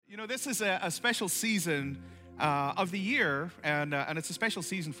This is a special season of the year, and it's a special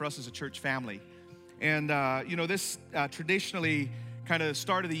season for us as a church family. And, this traditionally kind of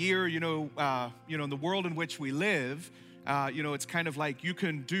start of the year, in the world in which we live, it's kind of like you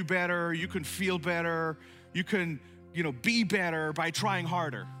can do better, you can feel better, you can, be better by trying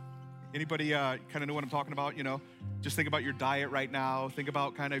harder. Anybody kind of know what I'm talking about? Just think about your diet right now. Think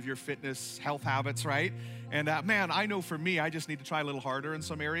about kind of your fitness, health habits, right? And man, I know for me, I just need to try a little harder in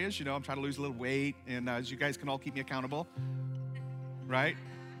some areas. I'm trying to lose a little weight, and as you guys can all keep me accountable, right?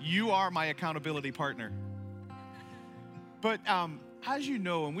 You are my accountability partner. But as you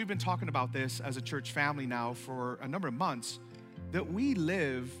know, and we've been talking about this as a church family now for a number of months, that we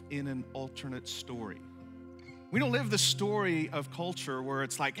live in an alternate story. We don't live the story of culture where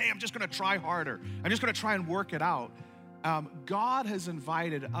it's like, hey, I'm just going to try harder. I'm just going to try and work it out. God has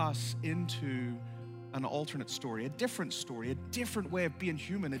invited us into an alternate story, a different way of being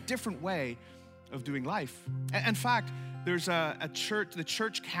human, a different way of doing life. In fact, there's the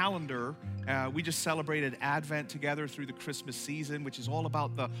church calendar. We just celebrated Advent together through the Christmas season, which is all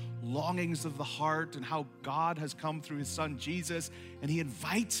about the longings of the heart and how God has come through his son, Jesus, and he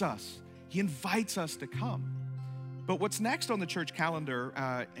invites us to come. But what's next on the church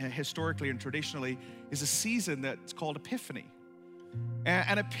calendar, historically and traditionally, is a season that's called Epiphany.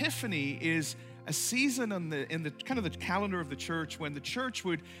 And Epiphany is a season in the kind of the calendar of the church when the church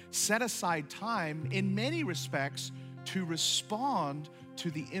would set aside time, in many respects, to respond to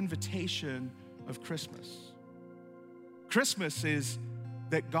the invitation of Christmas. Christmas is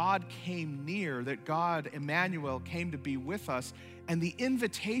that God came near, that God, Emmanuel, came to be with us. And the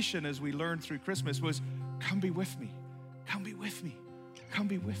invitation, as we learned through Christmas, was, come be with me, come be with me, come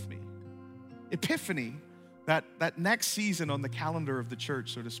be with me. Epiphany, that next season on the calendar of the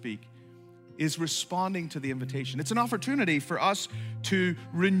church, so to speak, is responding to the invitation. It's an opportunity for us to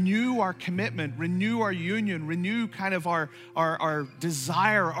renew our commitment, renew our union, renew kind of our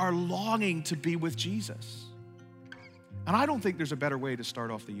desire, our longing to be with Jesus. And I don't think there's a better way to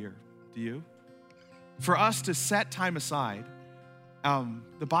start off the year. Do you? For us to set time aside.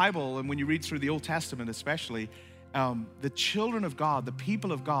 The Bible, and when you read through the Old Testament especially, the children of God, the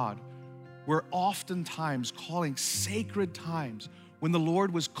people of God, were oftentimes calling sacred times when the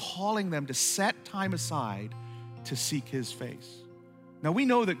Lord was calling them to set time aside to seek his face. Now, we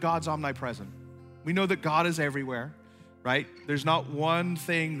know that God's omnipresent. We know that God is everywhere, right? There's not one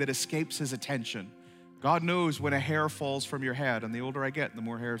thing that escapes his attention. God knows when a hair falls from your head, and the older I get, the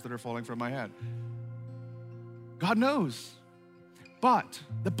more hairs that are falling from my head. God knows. But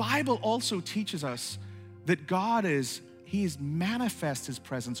the Bible also teaches us that he is manifest his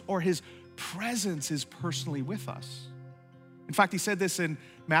presence, or his presence is personally with us. In fact, he said this in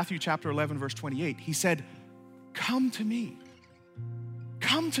Matthew chapter 11, verse 28. He said, come to me,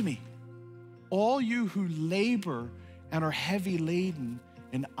 all you who labor and are heavy laden,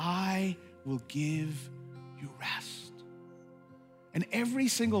 and I will give you rest. And every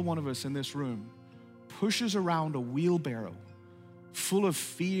single one of us in this room pushes around a wheelbarrow full of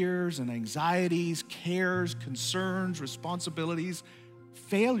fears and anxieties, cares, concerns, responsibilities,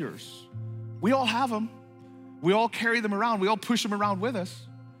 failures. We all have them. We all carry them around. We all push them around with us.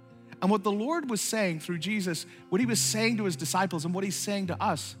 And what the Lord was saying through Jesus, what he was saying to his disciples and what he's saying to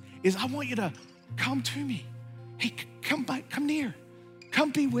us is, I want you to come to me. Hey, come near.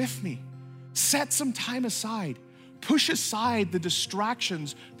 Come be with me. Set some time aside. Push aside the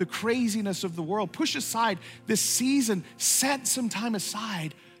distractions, the craziness of the world. Push aside this season. Set some time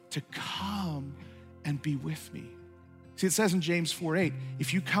aside to come and be with me. See, it says in James 4:8,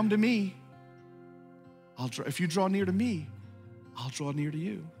 if you come to me, if you draw near to me, I'll draw near to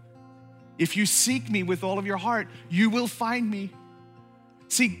you. If you seek me with all of your heart, you will find me.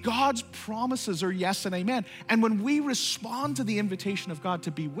 See, God's promises are yes and amen. And when we respond to the invitation of God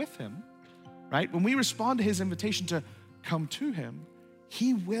to be with him, right? When we respond to his invitation to come to him,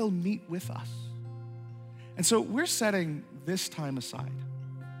 he will meet with us. And so we're setting this time aside.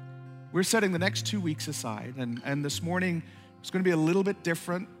 We're setting the next 2 weeks aside. And this morning, it's going to be a little bit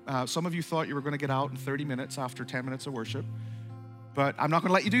different. Some of you thought you were going to get out in 30 minutes after 10 minutes of worship, but I'm not going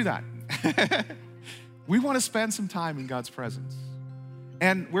to let you do that. We want to spend some time in God's presence.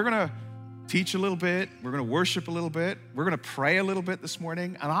 And we're going to teach a little bit. We're going to worship a little bit. We're going to pray a little bit this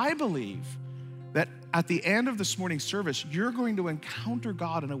morning. And I believe that at the end of this morning's service, you're going to encounter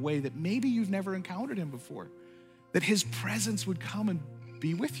God in a way that maybe you've never encountered him before. That his presence would come and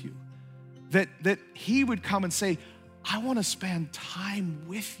be with you. That he would come and say, I want to spend time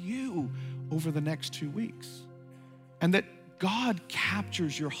with you over the next 2 weeks. And that God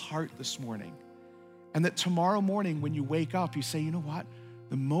captures your heart this morning. And that tomorrow morning when you wake up, you say, you know what?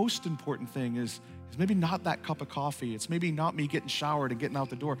 the most important thing is maybe not that cup of coffee. It's maybe not me getting showered and getting out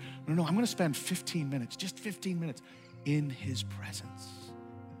the door. No, I'm gonna spend 15 minutes, just 15 minutes in his presence.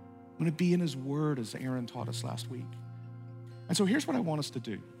 I'm gonna be in his word, as Aaron taught us last week. And so here's what I want us to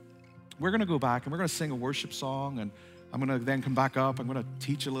do. We're gonna go back and we're gonna sing a worship song, and I'm gonna then come back up. I'm gonna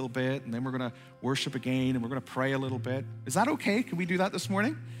teach a little bit, and then we're gonna worship again, and we're gonna pray a little bit. Is that okay? Can we do that this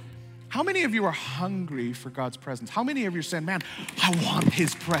morning? How many of you are hungry for God's presence? How many of you are saying, man, I want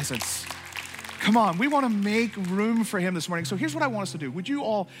his presence? Come on, we wanna make room for him this morning. So here's what I want us to do. Would you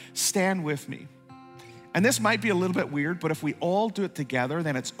all stand with me? And this might be a little bit weird, but if we all do it together,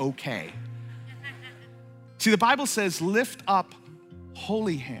 then it's okay. See, the Bible says, lift up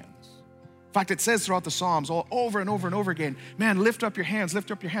holy hands. In fact, it says throughout the Psalms all over and over and over again, man, lift up your hands,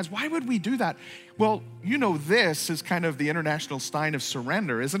 lift up your hands. Why would we do that? Well, you know, this is kind of the international sign of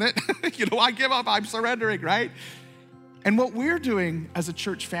surrender, isn't it? I give up, I'm surrendering, right? And what we're doing as a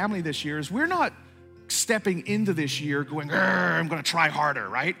church family this year is we're not stepping into this year going, I'm gonna try harder,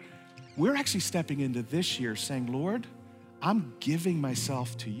 right? We're actually stepping into this year saying, Lord, I'm giving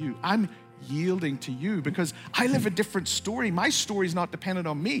myself to you. I'm yielding to you because I live a different story. My story is not dependent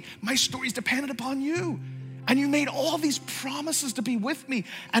on me. My story is dependent upon you. And you made all these promises to be with me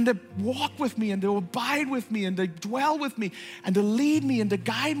and to walk with me and to abide with me and to dwell with me and to lead me and to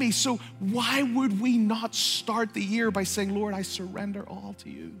guide me. So why would we not start the year by saying, Lord, I surrender all to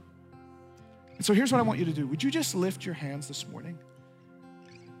you? And so here's what I want you to do. Would you just lift your hands this morning?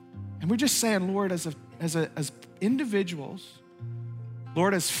 And we're just saying, Lord, as individuals,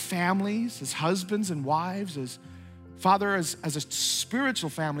 Lord, as families, as husbands and wives, as Father, as a spiritual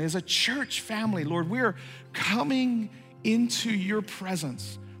family, as a church family, Lord, we're coming into your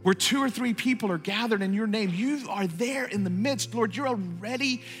presence. Where 2 or 3 people are gathered in your name, you are there in the midst. Lord, you're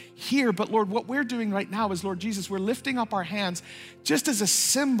already here. But Lord, what we're doing right now is, Lord Jesus, we're lifting up our hands just as a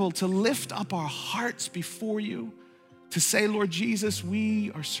symbol to lift up our hearts before you, to say, Lord Jesus,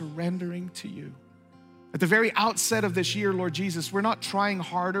 we are surrendering to you. At the very outset of this year, Lord Jesus, we're not trying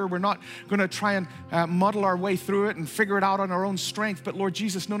harder. We're not gonna try and muddle our way through it and figure it out on our own strength. But Lord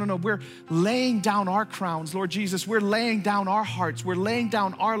Jesus, no. We're laying down our crowns, Lord Jesus. We're laying down our hearts. We're laying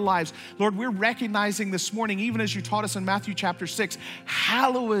down our lives. Lord, we're recognizing this morning, even as you taught us in Matthew chapter 6,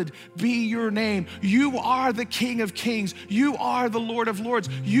 hallowed be your name. You are the King of Kings. You are the Lord of Lords.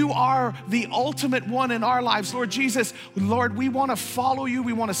 You are the ultimate one in our lives. Lord Jesus, Lord, we wanna follow you.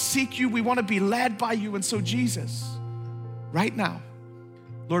 We wanna seek you. We wanna be led by you. And so Jesus, right now,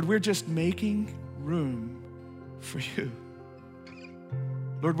 Lord, we're just making room for you.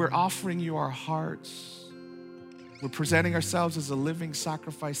 Lord, we're offering you our hearts. We're presenting ourselves as a living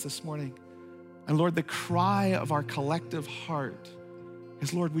sacrifice this morning. And Lord, the cry of our collective heart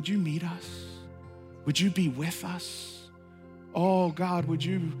is, Lord, would you meet us? Would you be with us? Oh God, would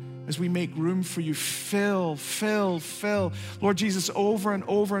you, as we make room for you, fill. Lord Jesus, over and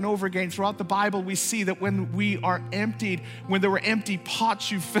over and over again, throughout the Bible, we see that when we are emptied, when there were empty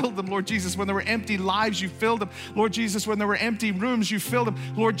pots, you filled them, Lord Jesus. When there were empty lives, you filled them. Lord Jesus, when there were empty rooms, you filled them.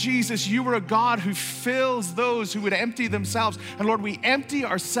 Lord Jesus, you are a God who fills those who would empty themselves. And Lord, we empty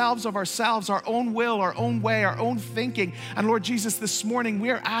ourselves of ourselves, our own will, our own way, our own thinking. And Lord Jesus, this morning, we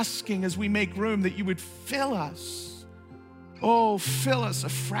are asking as we make room that you would fill us. Oh, fill us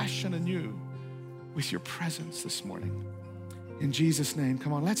afresh and anew with your presence this morning. In Jesus' name,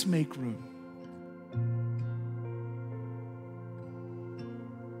 come on, let's make room.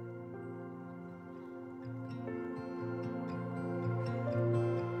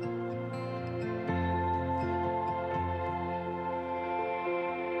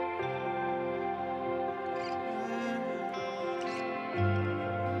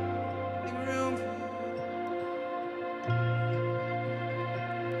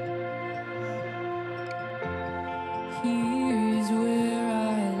 Here's where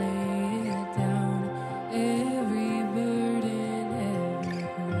I lay it down, every burden, every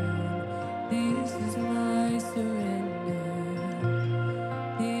crown. This is my surrender.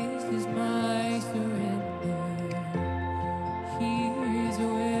 This is my surrender. Here's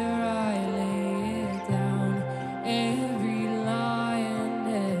where I lay it down, every lie and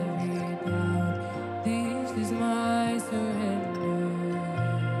every doubt. This is my surrender.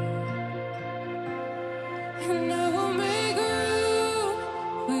 And I will make room.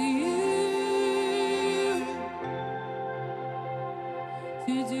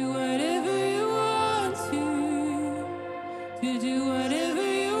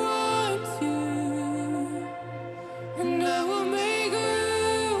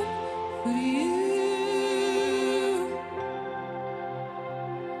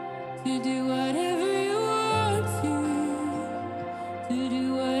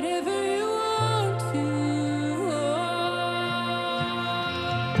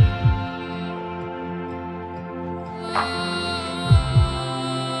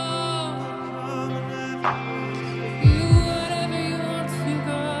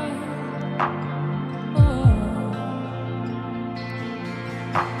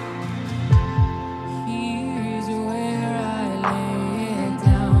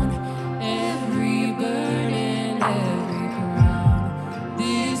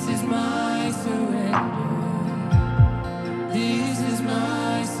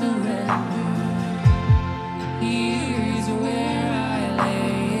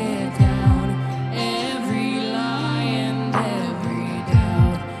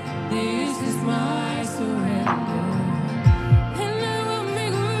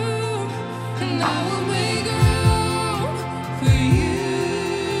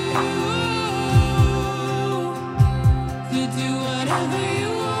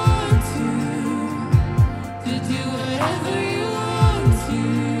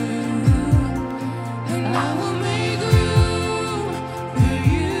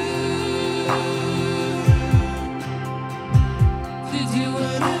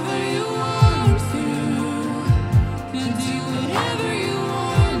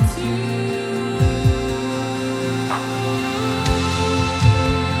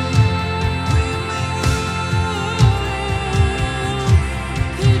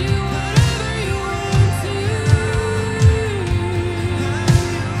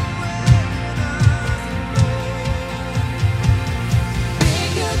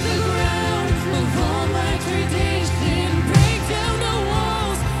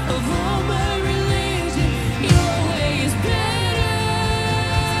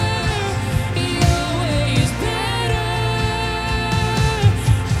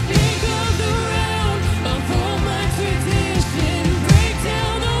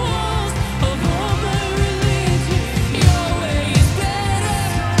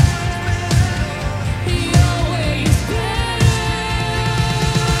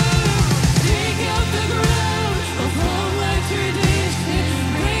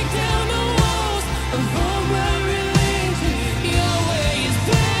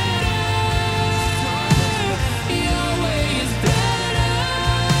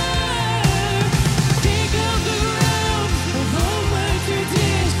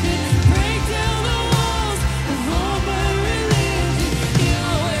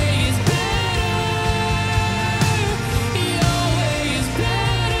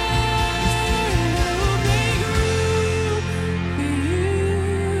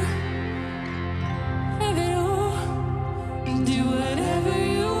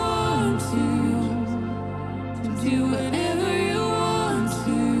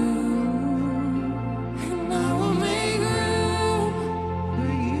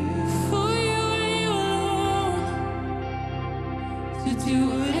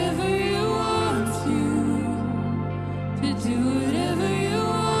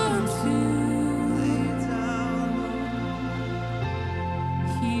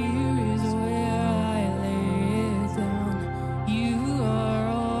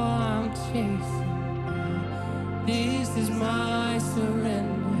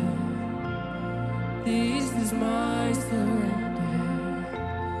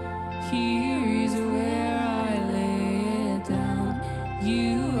 Here is where I lay it down.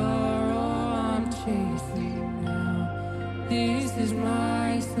 You are all I'm chasing now. This is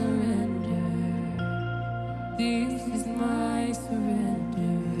my surrender. This is my surrender.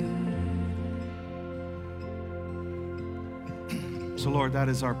 So, Lord, that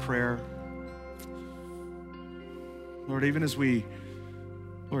is our prayer. Lord, even as we,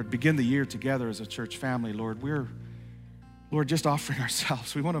 Lord, begin the year together as a church family, Lord, we're, Lord, just offering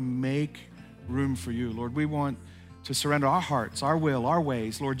ourselves. We want to make room for you. Lord, we want to surrender our hearts, our will, our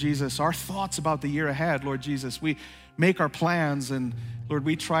ways, Lord Jesus, our thoughts about the year ahead, Lord Jesus. We make our plans and, Lord,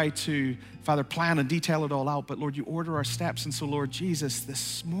 we try to, Father, plan and detail it all out, but Lord, you order our steps. And so, Lord Jesus,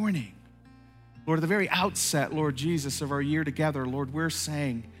 this morning, Lord, at the very outset, Lord Jesus, of our year together, Lord, we're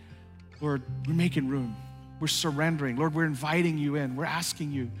saying, Lord, we're making room. We're surrendering. Lord, we're inviting you in. We're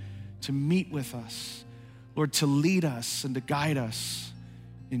asking you to meet with us. Lord, to lead us and to guide us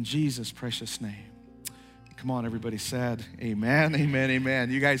in Jesus' precious name. Come on, everybody said amen, amen,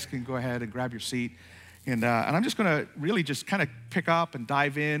 amen. You guys can go ahead and grab your seat. And I'm just going to really just kind of pick up and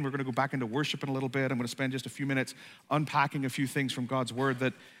dive in. We're going to go back into worship in a little bit. I'm going to spend just a few minutes unpacking a few things from God's word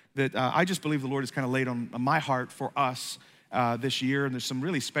that I just believe the Lord has kind of laid on my heart for us this year. And there's some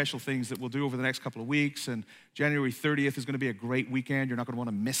really special things that we'll do over the next couple of weeks. And January 30th is going to be a great weekend. You're not going to want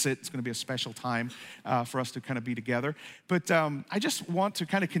to miss it. It's going to be a special time for us to kind of be together. But I just want to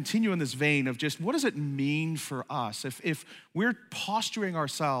kind of continue in this vein of just what does it mean for us if we're posturing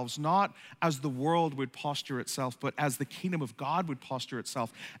ourselves not as the world would posture itself, but as the kingdom of God would posture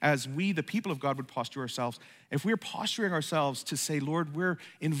itself, as we, the people of God, would posture ourselves. If we're posturing ourselves to say, Lord, we're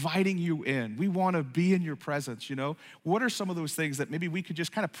inviting you in. We want to be in your presence, you know. What are some of those things that maybe we could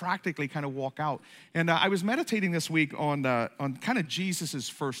just kind of practically kind of walk out? And I was meditating this week on kind of Jesus's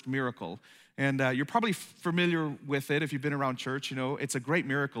first miracle. And you're probably familiar with it if you've been around church. You know, it's a great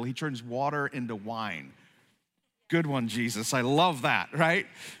miracle. He turns water into wine. Good one, Jesus. I love that, right?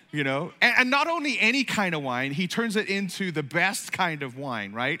 You know, and not only any kind of wine, he turns it into the best kind of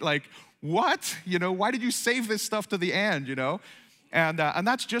wine, right? Like, what? You know, why did you save this stuff to the end, you know? And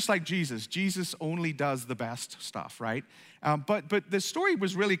that's just like Jesus. Jesus only does the best stuff, right? But the story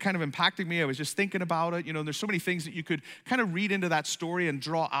was really kind of impacting me. I was just thinking about it. You know, there's so many things that you could kind of read into that story and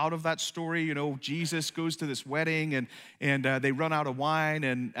draw out of that story. You know, Jesus goes to this wedding and they run out of wine.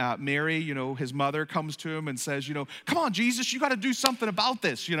 And Mary, you know, his mother comes to him and says, you know, come on, Jesus, you got to do something about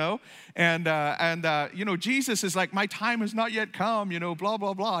this, you know. And you know, Jesus is like, my time has not yet come, you know, blah,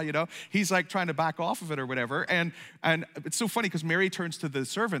 blah, blah, you know. He's like trying to back off of it or whatever. And it's so funny because Mary turns to the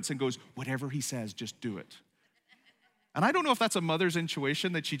servants and goes, whatever he says, just do it. And I don't know if that's a mother's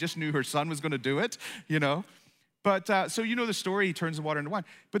intuition that she just knew her son was going to do it, you know. But so you know the story, he turns the water into wine.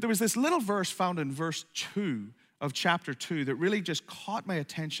 But there was this little verse found in verse 2 of chapter 2 that really just caught my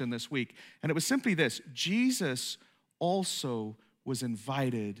attention this week. And it was simply this: Jesus also was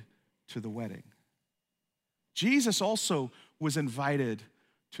invited to the wedding. Jesus also was invited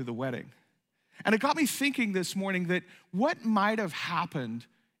to the wedding. And it got me thinking this morning that what might have happened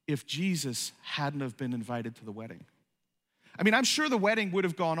if Jesus hadn't have been invited to the wedding? I mean, I'm sure the wedding would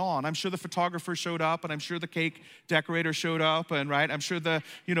have gone on. I'm sure the photographer showed up, and I'm sure the cake decorator showed up, and right, I'm sure the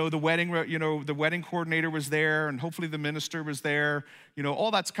wedding coordinator was there, and hopefully the minister was there, you know,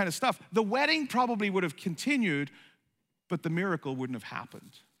 all that kind of stuff. The wedding probably would have continued, but the miracle wouldn't have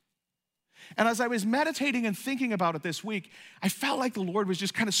happened. And as I was meditating and thinking about it this week, I felt like the Lord was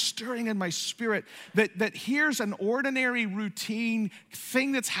just kind of stirring in my spirit that here's an ordinary routine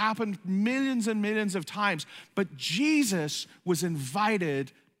thing that's happened millions and millions of times, but Jesus was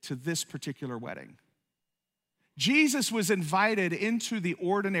invited to this particular wedding. Jesus was invited into the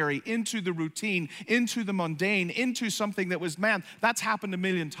ordinary, into the routine, into the mundane, into something that was, man, that's happened a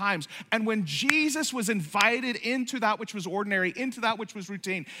million times. And when Jesus was invited into that which was ordinary, into that which was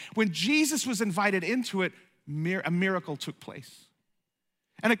routine, when Jesus was invited into it, a miracle took place.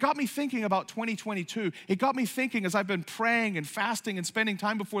 And it got me thinking about 2022. It got me thinking as I've been praying and fasting and spending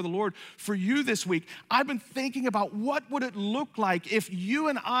time before the Lord for you this week. I've been thinking about what would it look like if you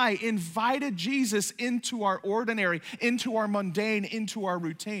and I invited Jesus into our ordinary, into our mundane, into our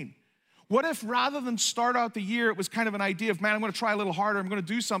routine. What if rather than start out the year, it was kind of an idea of, man, I'm going to try a little harder, I'm going to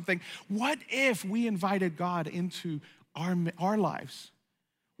do something. What if we invited God into our lives?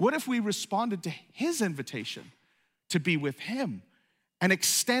 What if we responded to his invitation to be with him? And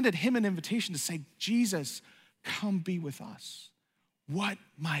extended him an invitation to say, Jesus, come be with us. What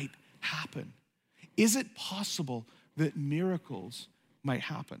might happen? Is it possible that miracles might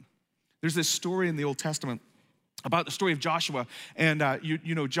happen? There's this story in the Old Testament about the story of Joshua. And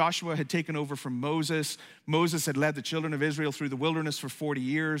you know, Joshua had taken over from Moses. Moses had led the children of Israel through the wilderness for 40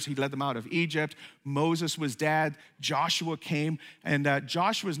 years. He led them out of Egypt. Moses was dead. Joshua came, and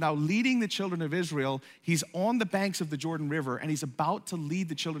Joshua is now leading the children of Israel. He's on the banks of the Jordan River, and he's about to lead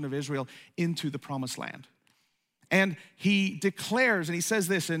the children of Israel into the promised land. And he declares, and he says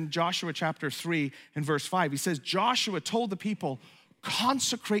this in Joshua chapter 3 and verse 5. He says, Joshua told the people,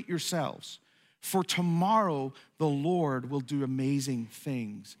 consecrate yourselves, for tomorrow the Lord will do amazing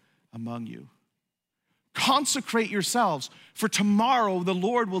things among you. Consecrate yourselves, for tomorrow the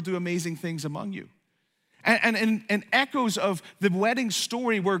Lord will do amazing things among you. And echoes of the wedding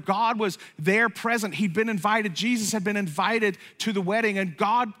story where God was there present. He'd been invited. Jesus had been invited to the wedding, and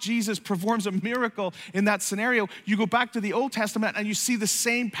Jesus performs a miracle in that scenario. You go back to the Old Testament and you see the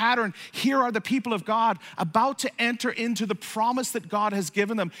same pattern. Here are the people of God about to enter into the promise that God has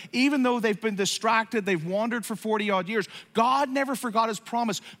given them. Even though they've been distracted, they've wandered for 40 odd years, God never forgot his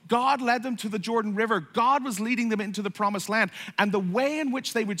promise. God led them to the Jordan River. God was leading them into the promised land. And the way in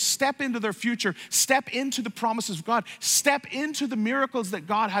which they would step into their future, step into the promises of God, step into the miracles that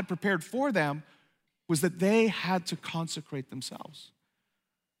God had prepared for them, was that they had to consecrate themselves.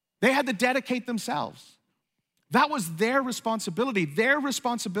 They had to dedicate themselves. That was their responsibility. Their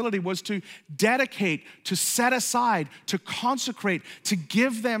responsibility was to dedicate, to set aside, to consecrate, to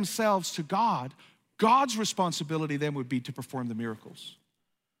give themselves to God. God's responsibility then would be to perform the miracles.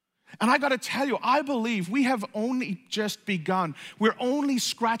 And I gotta tell you, I believe we have only just begun. We're only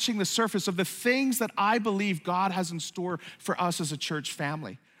scratching the surface of the things that I believe God has in store for us as a church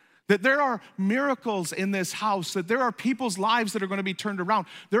family. That there are miracles in this house, that there are people's lives that are gonna be turned around.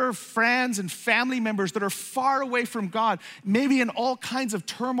 There are friends and family members that are far away from God, maybe in all kinds of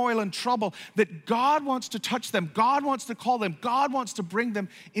turmoil and trouble, that God wants to touch them, God wants to call them, God wants to bring them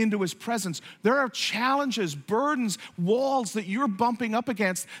into his presence. There are challenges, burdens, walls that you're bumping up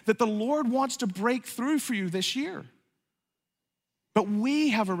against that the Lord wants to break through for you this year. But we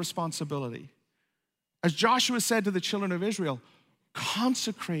have a responsibility. As Joshua said to the children of Israel,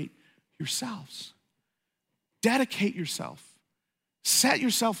 consecrate yourselves. Dedicate yourself. Set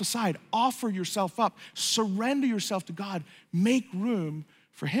yourself aside. Offer yourself up. Surrender yourself to God. Make room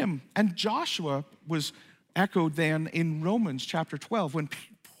for him. And Joshua was echoed then in Romans chapter 12 when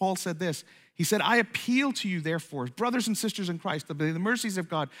Paul said this. He said, I appeal to you, therefore, brothers and sisters in Christ, by the mercies of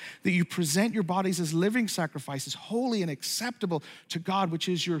God, that you present your bodies as living sacrifices, holy and acceptable to God, which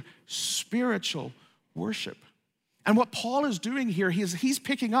is your spiritual worship. And what Paul is doing here, he's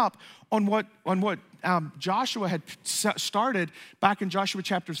picking up on what Joshua had started back in Joshua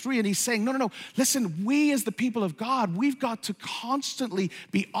chapter 3, and he's saying, no, listen, we as the people of God, we've got to constantly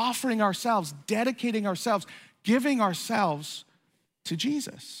be offering ourselves, dedicating ourselves, giving ourselves to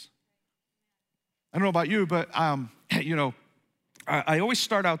Jesus. I don't know about you, but I always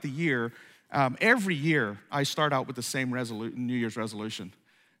start out the year, every year I start out with the same New Year's resolution.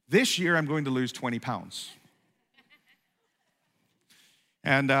 This year I'm going to lose 20 pounds.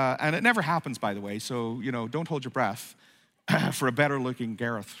 And it never happens, by the way, so, don't hold your breath for a better looking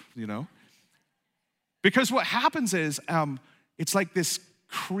Gareth, Because what happens is, it's like this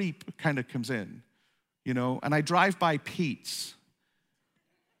creep kind of comes in, and I drive by Pete's.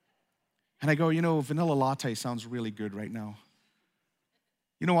 And I go, vanilla latte sounds really good right now.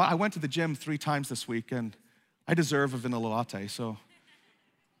 You know what, I went to the gym 3 times this week, and I deserve a vanilla latte, so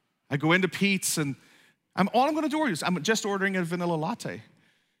I go into Pete's, and all I'm gonna do is I'm just ordering a vanilla latte.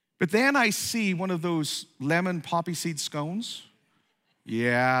 But then I see one of those lemon poppy seed scones.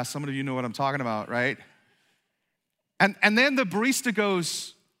 Yeah, some of you know what I'm talking about, right? And then the barista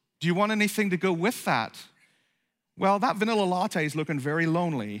goes, do you want anything to go with that? Well, that vanilla latte is looking very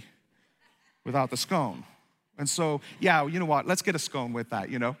lonely without the scone. And so, yeah, you know what? Let's get a scone with that,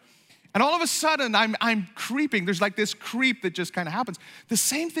 And all of a sudden, I'm creeping. There's like this creep that just kind of happens. The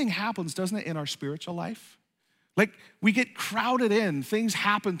same thing happens, doesn't it, in our spiritual life? Like, we get crowded in, things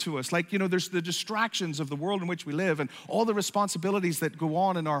happen to us. Like, there's the distractions of the world in which we live and all the responsibilities that go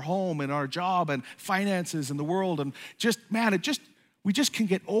on in our home and our job and finances in the world. And we just can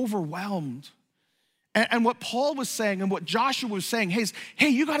get overwhelmed. And what Paul was saying and what Joshua was saying is, hey,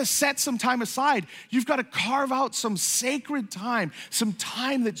 you got to set some time aside. You've got to carve out some sacred time, some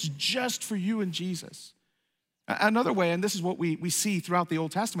time that's just for you and Jesus. Another way, and this is what we see throughout the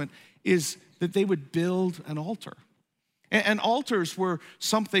Old Testament, is that they would build an altar. And altars were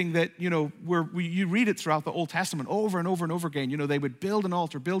something that, you read it throughout the Old Testament over and over and over again. They would build an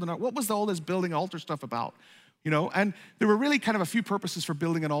altar, What was all this building altar stuff about? And there were really kind of a few purposes for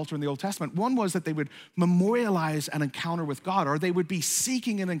building an altar in the Old Testament. One was that they would memorialize an encounter with God, or they would be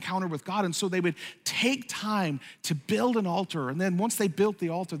seeking an encounter with God, and so they would take time to build an altar, and then once they built the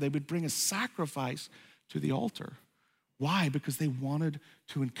altar, they would bring a sacrifice to the altar. Why? Because they wanted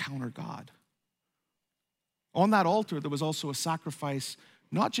to encounter God. On that altar, there was also a sacrifice,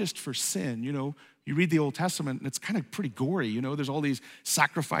 not just for sin. You read the Old Testament, and it's kind of pretty gory. There's all these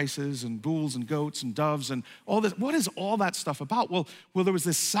sacrifices and bulls and goats and doves and all this. What is all that stuff about? Well, there was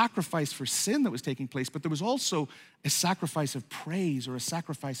this sacrifice for sin that was taking place, but there was also a sacrifice of praise or a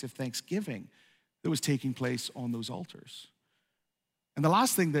sacrifice of thanksgiving that was taking place on those altars. And the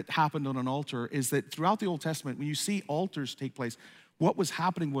last thing that happened on an altar is that throughout the Old Testament, when you see altars take place, what was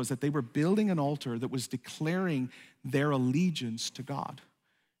happening was that they were building an altar that was declaring their allegiance to God.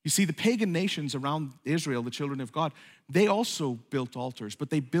 You see, the pagan nations around Israel, the children of God, they also built altars, but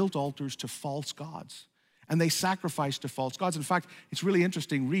they built altars to false gods. And they sacrificed to false gods. In fact, it's really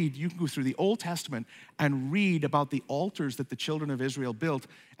interesting. You can go through the Old Testament and read about the altars that the children of Israel built.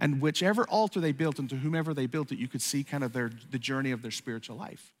 And whichever altar they built and to whomever they built it, you could see kind of the journey of their spiritual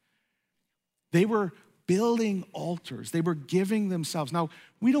life. They were building altars. They were giving themselves. Now,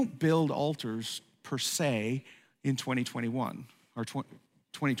 we don't build altars per se in 2021 or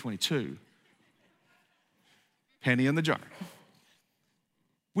 2022. Penny in the jar.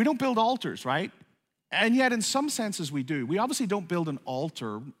 We don't build altars, right? And yet, in some senses, we do. We obviously don't build an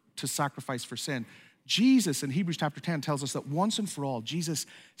altar to sacrifice for sin. Jesus, in Hebrews chapter 10, tells us that once and for all, Jesus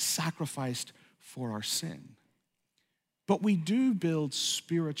sacrificed for our sin. But we do build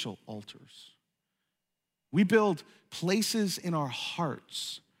spiritual altars. We build places in our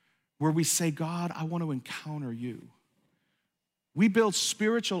hearts where we say, God, I want to encounter you. We build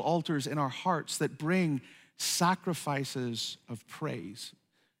spiritual altars in our hearts that bring sacrifices of praise.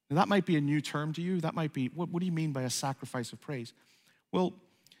 Now, that might be a new term to you. That might be, what do you mean by a sacrifice of praise? Well,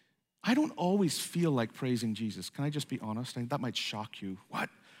 I don't always feel like praising Jesus. Can I just be honest? That might shock you. What?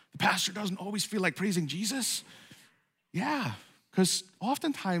 The pastor doesn't always feel like praising Jesus? Yeah, because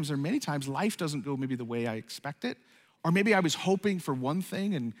oftentimes or many times life doesn't go maybe the way I expect it. Or maybe I was hoping for one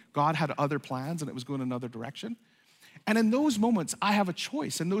thing and God had other plans and it was going another direction. And in those moments, I have a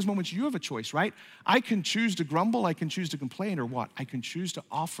choice. In those moments, you have a choice, right? I can choose to grumble, I can choose to complain, or what? I can choose to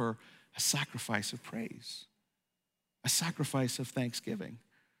offer a sacrifice of praise, a sacrifice of thanksgiving.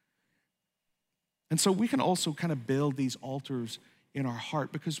 And so we can also kind of build these altars in our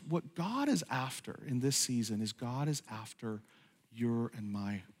heart, because what God is after in this season is God is after your and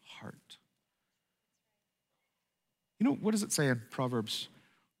my heart. What does it say in Proverbs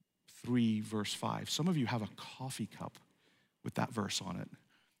 3, verse 5? Some of you have a coffee cup with that verse on it.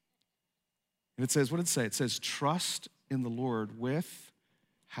 And it says, what did it say? It says, trust in the Lord with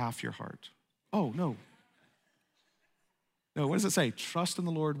half your heart. Oh, no. No, what does it say? Trust in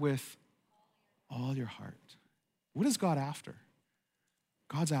the Lord with all your heart. What is God after?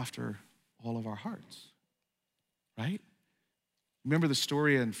 God's after all of our hearts, right? Remember the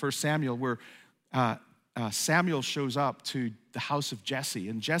story in 1 Samuel where Samuel shows up to the house of Jesse,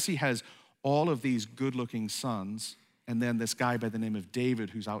 and Jesse has all of these good-looking sons, and then this guy by the name of David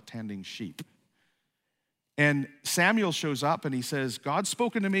who's out tending sheep. And Samuel shows up and he says, God's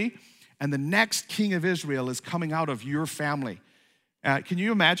spoken to me, and the next king of Israel is coming out of your family. Can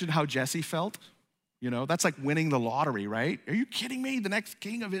you imagine how Jesse felt? That's like winning the lottery, right? Are you kidding me? The next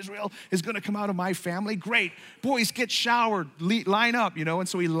king of Israel is going to come out of my family? Great. Boys, get showered, line up, And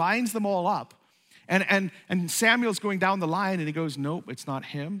so he lines them all up. And Samuel's going down the line and he goes, nope, it's not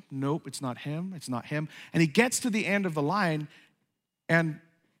him. Nope, it's not him. It's not him. And he gets to the end of the line and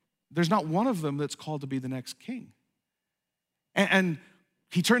there's not one of them that's called to be the next king. And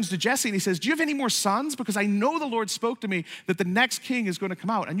he turns to Jesse and he says, do you have any more sons? Because I know the Lord spoke to me that the next king is going to come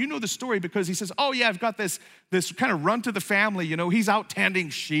out. And you know the story because he says, oh yeah, I've got this kind of runt of the family, he's out tending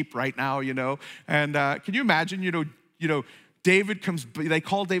sheep right now, And can you imagine, David comes, they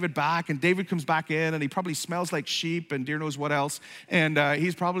call David back and David comes back in and he probably smells like sheep and dear knows what else. And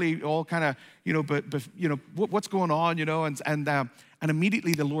he's probably all kind of, what's going on, and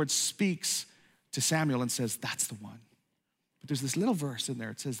immediately the Lord speaks to Samuel and says, that's the one. But there's this little verse in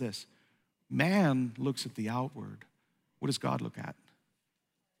there. It says this, man looks at the outward. What does God look at?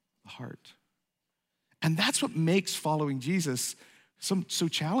 The heart. And that's what makes following Jesus so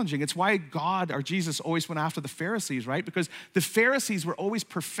challenging. It's why God or Jesus always went after the Pharisees, right? Because the Pharisees were always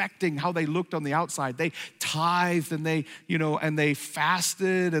perfecting how they looked on the outside. They tithed and they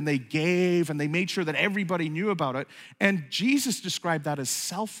fasted and they gave and they made sure that everybody knew about it. And Jesus described that as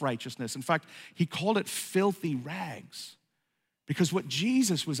self-righteousness. In fact, he called it filthy rags because what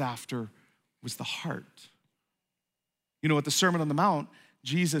Jesus was after was the heart. You know, at the Sermon on the Mount,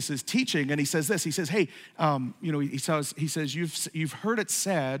 Jesus is teaching, and he says this. He says, hey, he says, you've heard it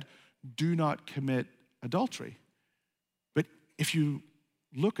said, do not commit adultery. But if you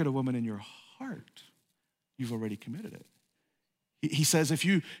look at a woman in your heart, you've already committed it. He says,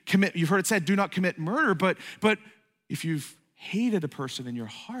 you've heard it said, do not commit murder, but if you've hated a person in your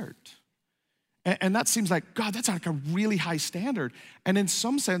heart, and that seems like, God, that's like a really high standard. And in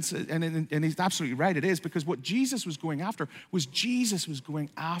some sense, and he's absolutely right, it is, because what Jesus was going after was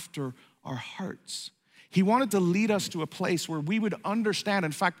our hearts. He wanted to lead us to a place where we would understand.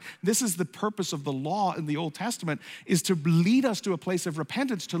 In fact, this is the purpose of the law in the Old Testament, is to lead us to a place of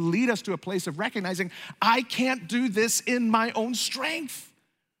repentance, to lead us to a place of recognizing, I can't do this in my own strength.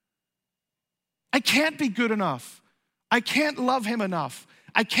 I can't be good enough. I can't love him enough.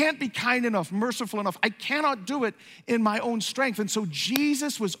 I can't be kind enough, merciful enough. I cannot do it in my own strength. And so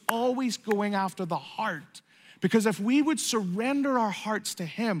Jesus was always going after the heart. Because if we would surrender our hearts to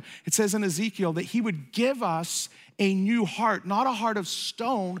him, it says in Ezekiel that he would give us a new heart, not a heart of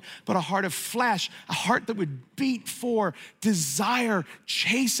stone, but a heart of flesh, a heart that would beat for, desire,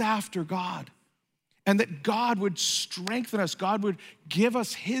 chase after God. And that God would strengthen us, God would give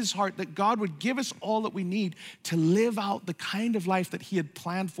us his heart, that God would give us all that we need to live out the kind of life that he had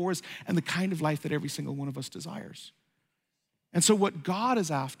planned for us and the kind of life that every single one of us desires. And so what God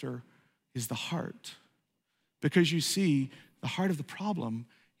is after is the heart. Because you see, the heart of the problem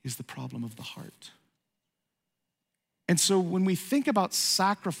is the problem of the heart. And so when we think about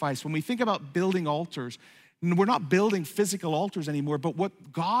sacrifice, when we think about building altars, we're not building physical altars anymore, but what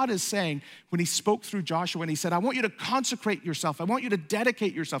God is saying when he spoke through Joshua and he said, I want you to consecrate yourself. I want you to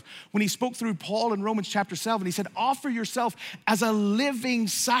dedicate yourself. When he spoke through Paul in Romans chapter 7, he said, offer yourself as a living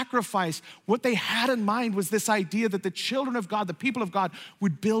sacrifice. What they had in mind was this idea that the children of God, the people of God,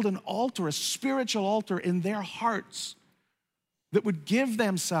 would build an altar, a spiritual altar in their hearts that would give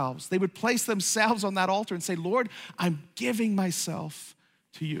themselves. They would place themselves on that altar and say, Lord, I'm giving myself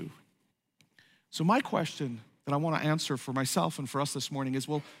to you. So my question that I want to answer for myself and for us this morning is,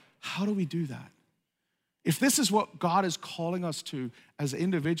 well, how do we do that? If this is what God is calling us to as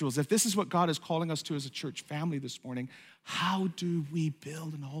individuals, if this is what God is calling us to as a church family this morning, how do we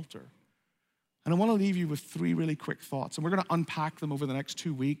build an altar? And I want to leave you with 3 really quick thoughts, and we're going to unpack them over the next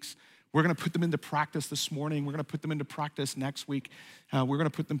 2 weeks. We're going to put them into practice this morning. We're going to put them into practice next week. We're going to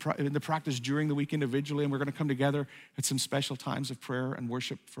put them into practice during the week individually, and we're going to come together at some special times of prayer and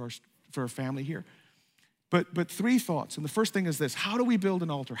worship for our family here. But 3 thoughts, and the first thing is this: how do we build an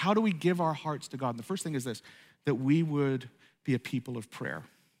altar? How do we give our hearts to God? And the first thing is this: that we would be a people of prayer,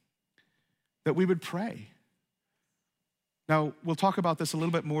 that we would pray. Now, we'll talk about this a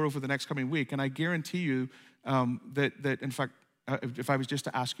little bit more over the next coming week, and I guarantee you that in fact, if I was just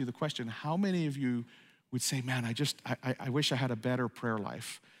to ask you the question, how many of you would say, man, I wish I had a better prayer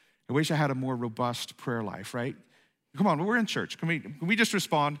life. I wish I had a more robust prayer life, right? Come on, we're in church. Can we just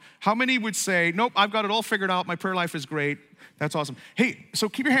respond? How many would say, nope, I've got it all figured out. My prayer life is great. That's awesome. Hey, so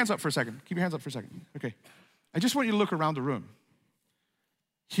keep your hands up for a second. Keep your hands up for a second. Okay. I just want you to look around the room.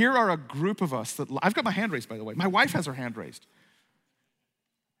 Here are a group of us that, I've got my hand raised, by the way. My wife has her hand raised.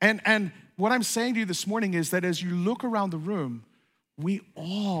 And what I'm saying to you this morning is that as you look around the room, we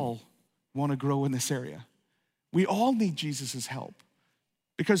all want to grow in this area. We all need Jesus' help.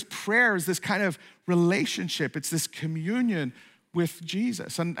 Because prayer is this kind of relationship. It's this communion with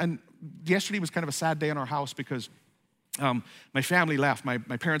Jesus. And yesterday was kind of a sad day in our house because my family left. My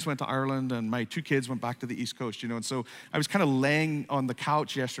parents went to Ireland and my 2 kids went back to the East Coast, and so I was kind of laying on the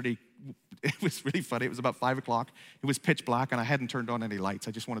couch yesterday. It was really funny. It was about 5 o'clock. It was pitch black and I hadn't turned on any lights.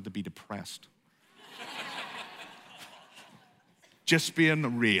 I just wanted to be depressed. Just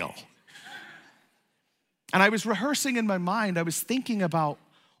being real. And I was rehearsing in my mind. I was thinking about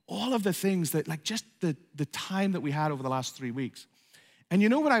all of the things that, like, just the time that we had over the last 3 weeks. And you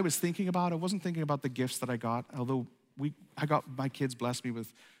know what I was thinking about? I wasn't thinking about the gifts that I got, although my kids blessed me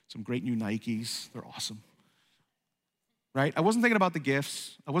with some great new Nikes. They're awesome. Right? I wasn't thinking about the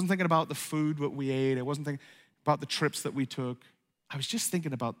gifts. I wasn't thinking about the food, what we ate. I wasn't thinking about the trips that we took. I was just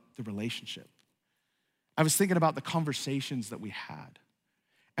thinking about the relationship. I was thinking about the conversations that we had.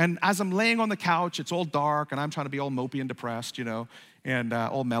 And as I'm laying on the couch, it's all dark, and I'm trying to be all mopey and depressed, and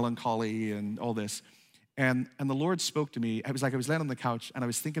all melancholy and all this. And the Lord spoke to me. I was laying on the couch, and I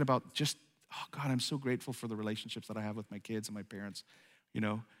was thinking about just, oh, God, I'm so grateful for the relationships that I have with my kids and my parents,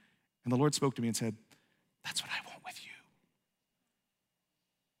 And the Lord spoke to me and said, that's what I want with you.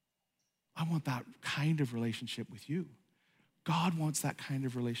 I want that kind of relationship with you. God wants that kind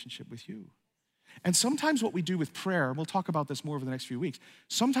of relationship with you. And sometimes what we do with prayer, and we'll talk about this more over the next few weeks,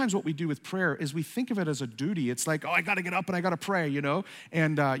 sometimes what we do with prayer is we think of it as a duty. It's like, oh, I got to get up and I got to pray,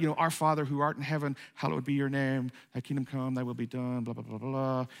 And, our Father who art in heaven, hallowed be your name, thy kingdom come, thy will be done, blah, blah, blah, blah,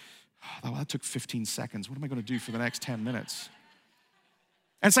 blah. Oh, that took 15 seconds. What am I going to do for the next 10 minutes?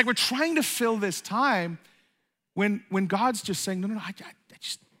 And it's like we're trying to fill this time when God's just saying, no, I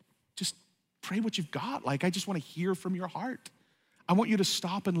just pray what you've got. Like, I just want to hear from your heart. I want you to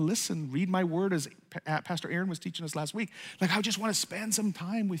stop and listen, read my word as Pastor Aaron was teaching us last week. Like, I just want to spend some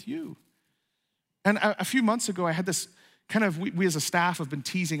time with you. And a few months ago, I had this kind of, we as a staff have been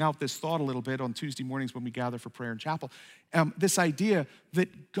teasing out this thought a little bit on Tuesday mornings when we gather for prayer in chapel. This idea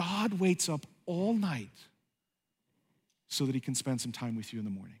that God waits up all night so that he can spend some time with you in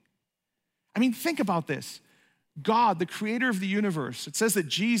the morning. I mean, think about this. God, the creator of the universe, it says that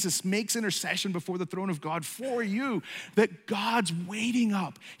Jesus makes intercession before the throne of God for you, that God's waiting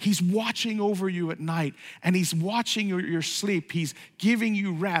up. He's watching over you at night, and he's watching your sleep. He's giving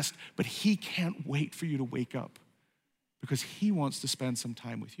you rest, but he can't wait for you to wake up because he wants to spend some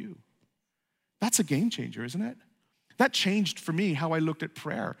time with you. That's a game changer, isn't it? That changed for me how I looked at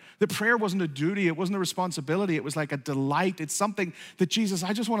prayer. That prayer wasn't a duty, it wasn't a responsibility, it was like a delight. It's something that Jesus,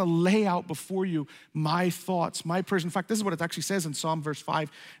 I just want to lay out before you my thoughts, my prayers. In fact, this is what it actually says in Psalm verse 5,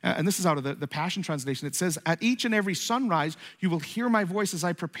 and this is out of the Passion Translation. It says, at each and every sunrise, you will hear my voice as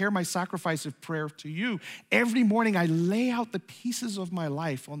I prepare my sacrifice of prayer to you. Every morning I lay out the pieces of my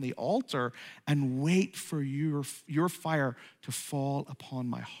life on the altar and wait for your fire to fall upon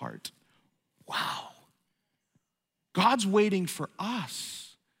my heart. Wow. God's waiting for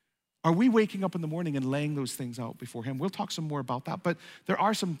us. Are we waking up in the morning and laying those things out before him? We'll talk some more about that, but there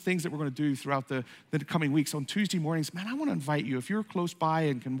are some things that we're going to do throughout the coming weeks. On Tuesday mornings, man, I want to invite you. If you're close by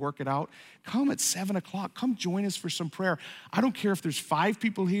and can work it out, come at 7 o'clock. Come join us for some prayer. I don't care if there's 5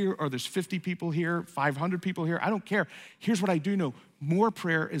 people here or there's 50 people here, 500 people here. I don't care. Here's what I do know. More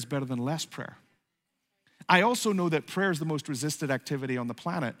prayer is better than less prayer. I also know that prayer is the most resisted activity on the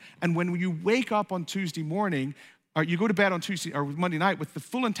planet. And when you wake up on Tuesday morning, or you go to bed on Tuesday or Monday night with the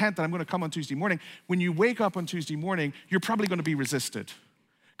full intent that I'm going to come on Tuesday morning, when you wake up on Tuesday morning, you're probably going to be resisted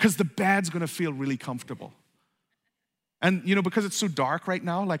because the bed's going to feel really comfortable. And, because it's so dark right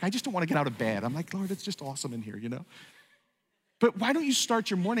now, like, I just don't want to get out of bed. I'm like, Lord, it's just awesome in here, But why don't you start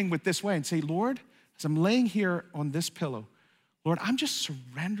your morning with this way and say, Lord, as I'm laying here on this pillow, Lord, I'm just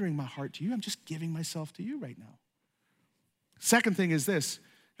surrendering my heart to you. I'm just giving myself to you right now. Second thing is this,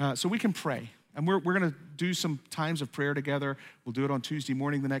 so we can pray. And we're going to do some times of prayer together. We'll do it on Tuesday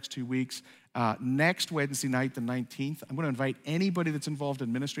morning the next 2 weeks. Next Wednesday night, the 19th, I'm going to invite anybody that's involved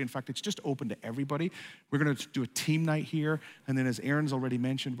in ministry. In fact, it's just open to everybody. We're going to do a team night here. And then as Aaron's already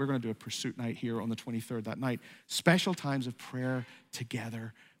mentioned, we're going to do a pursuit night here on the 23rd that night. Special times of prayer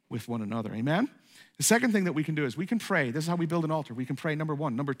together with one another. Amen? The second thing that we can do is we can pray. This is how we build an altar. We can pray, number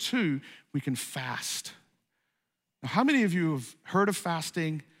one. Number two, we can fast. Now, how many of you have heard of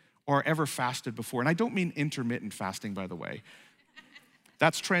fasting or ever fasted before? And I don't mean intermittent fasting, by the way.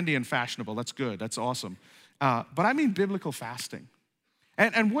 That's trendy and fashionable. That's good. That's awesome. But I mean biblical fasting.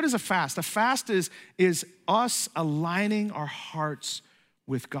 And what is a fast? A fast is us aligning our hearts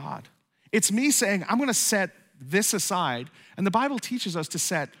with God. It's me saying, I'm going to set this aside. And the Bible teaches us to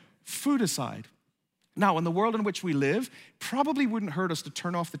set food aside. Now, in the world in which we live, probably wouldn't hurt us to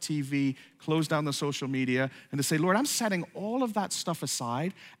turn off the TV, close down the social media, and to say, Lord, I'm setting all of that stuff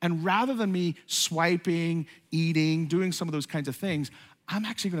aside, and rather than me swiping, eating, doing some of those kinds of things, I'm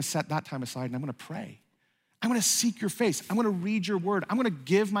actually going to set that time aside, and I'm going to pray. I'm going to seek your face. I'm going to read your word. I'm going to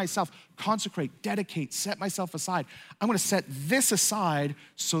give myself, consecrate, dedicate, set myself aside. I'm going to set this aside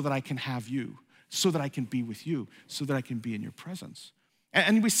so that I can have you, so that I can be with you, so that I can be in your presence.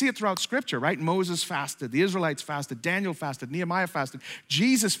 And we see it throughout Scripture, right? Moses fasted, the Israelites fasted, Daniel fasted, Nehemiah fasted,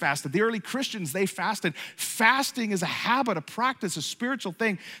 Jesus fasted, the early Christians, they fasted. Fasting is a habit, a practice, a spiritual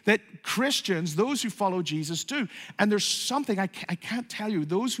thing that Christians, those who follow Jesus, do. And there's something, I can't tell you,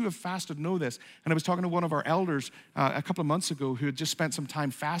 those who have fasted know this. And I was talking to one of our elders a couple of months ago who had just spent some time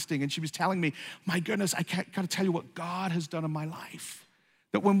fasting, and she was telling me, my goodness, I got to tell you what God has done in my life.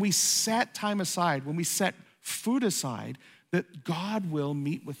 That when we set time aside, when we set food aside, that God will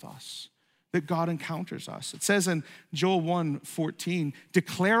meet with us, that God encounters us. It says in Joel 1:14,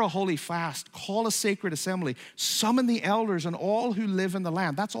 declare a holy fast, call a sacred assembly, summon the elders and all who live in the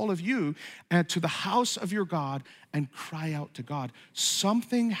land, that's all of you, and to the house of your God and cry out to God.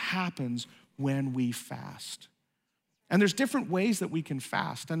 Something happens when we fast. And there's different ways that we can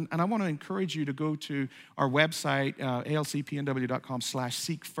fast. And I want to encourage you to go to our website,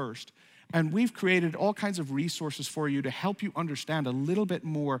 alcpnw.com/seek first. And we've created all kinds of resources for you to help you understand a little bit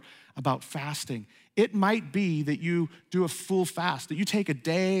more about fasting. It might be that you do a full fast, that you take a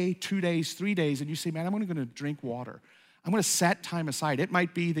day, 2 days, 3 days, and you say, man, I'm only gonna drink water. I'm gonna set time aside. It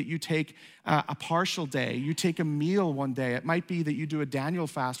might be that you take a partial day, you take a meal one day. It might be that you do a Daniel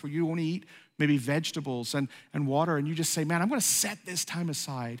fast where you only eat maybe vegetables and water, and you just say, man, I'm gonna set this time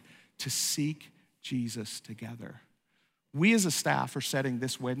aside to seek Jesus together. We as a staff are setting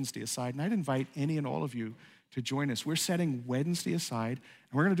this Wednesday aside, and I'd invite any and all of you to join us. We're setting Wednesday aside,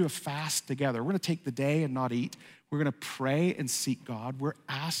 and we're gonna do a fast together. We're gonna take the day and not eat. We're gonna pray and seek God. We're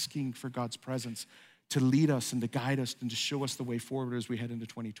asking for God's presence to lead us and to guide us and to show us the way forward as we head into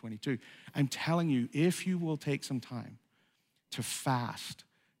 2022. I'm telling you, if you will take some time to fast,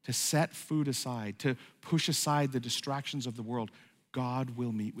 to set food aside, to push aside the distractions of the world, God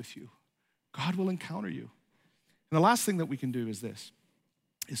will meet with you. God will encounter you. And the last thing that we can do is this,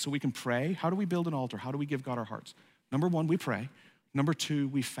 is so we can pray. How do we build an altar? How do we give God our hearts? Number 1, we pray. Number 2,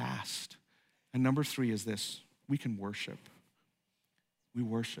 we fast. And number 3 is this, we can worship. We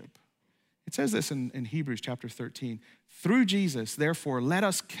worship. It says this in Hebrews chapter 13, through Jesus, therefore, let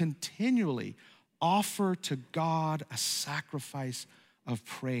us continually offer to God a sacrifice of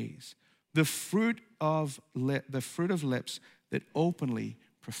praise, the fruit of lips that openly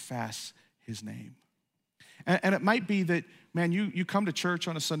profess his name. And it might be that, man, you come to church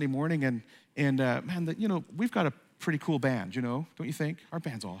on a Sunday morning and man, we've got a pretty cool band, don't you think? Our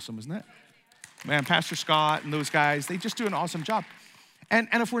band's awesome, isn't it? Man, Pastor Scott and those guys, they just do an awesome job. And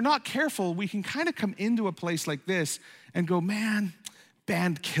if we're not careful, we can kind of come into a place like this and go, man,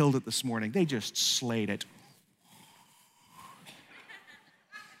 band killed it this morning. They just slayed it.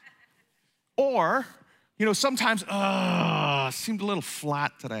 Or, sometimes, seemed a little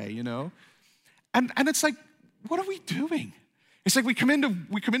flat today, And it's like, what are we doing? It's like we come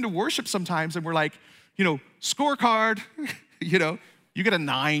into worship sometimes and we're like, scorecard, you get a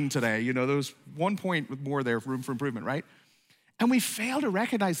 9 today, there's 1 point more there, room for improvement, right? And we fail to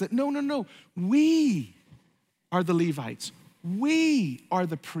recognize that, no, we are the Levites. We are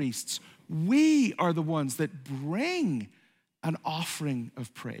the priests. We are the ones that bring an offering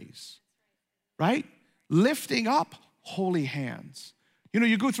of praise, right? Lifting up holy hands.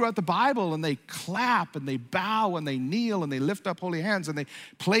 You go throughout the Bible and they clap and they bow and they kneel and they lift up holy hands and they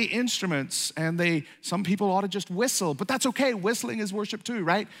play instruments and some people ought to just whistle, but that's okay. Whistling is worship too,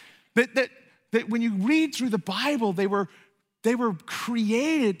 right? That when you read through the Bible, they were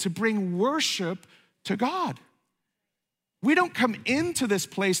created to bring worship to God. We don't come into this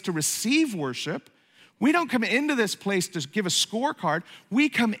place to receive worship. We don't come into this place to give a scorecard. We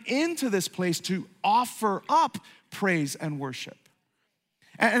come into this place to offer up praise and worship.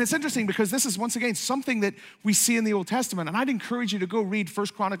 And it's interesting because this is, once again, something that we see in the Old Testament. And I'd encourage you to go read 1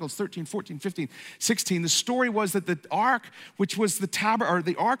 Chronicles 13, 14, 15, 16. The story was that the ark, which was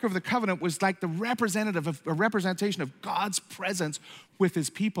the Ark of the Covenant, was like the representation of God's presence with his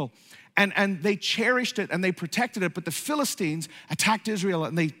people. And they cherished it and they protected it, but the Philistines attacked Israel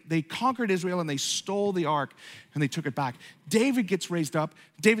and they conquered Israel and they stole the ark and they took it back. David gets raised up.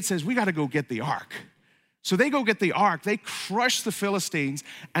 David says, we got to go get the ark. So they go get the ark, they crush the Philistines,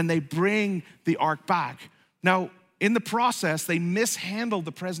 and they bring the ark back. Now, in the process, they mishandle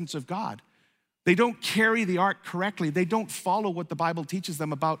the presence of God. They don't carry the ark correctly. They don't follow what the Bible teaches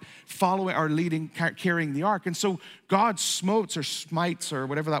them about following or carrying the ark. And so God smites, or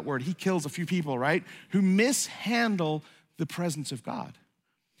whatever that word, he kills a few people, right, who mishandle the presence of God.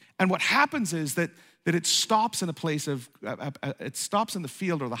 And what happens is that it stops in a place of, it stops in the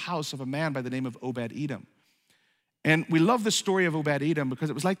field or the house of a man by the name of Obed-Edom. And we love the story of Obed-Edom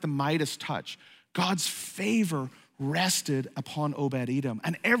because it was like the Midas touch. God's favor rested upon Obed-Edom,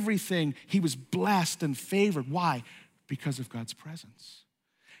 and everything, he was blessed and favored. Why? Because of God's presence.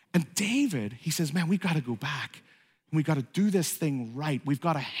 And David, he says, man, we've got to go back and we've got to do this thing right. We've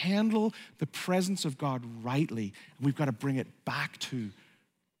got to handle the presence of God rightly, and we've got to bring it back to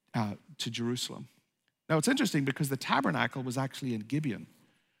Jerusalem. Now, it's interesting because the tabernacle was actually in Gibeon.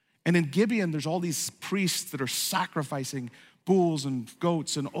 And in Gibeon, there's all these priests that are sacrificing bulls and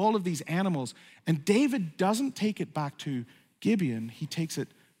goats and all of these animals. And David doesn't take it back to Gibeon, he takes it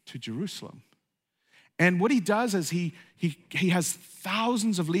to Jerusalem. And what he does is he has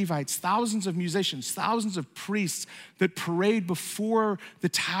thousands of Levites, thousands of musicians, thousands of priests that parade before the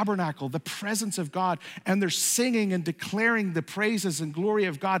tabernacle, the presence of God, and they're singing and declaring the praises and glory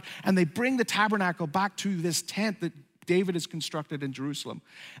of God, and they bring the tabernacle back to this tent that David has constructed in Jerusalem,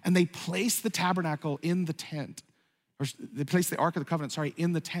 and they place the tabernacle in the tent, or they place the Ark of the Covenant,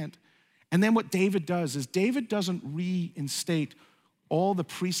 in the tent. And then what David does is David doesn't reinstate all the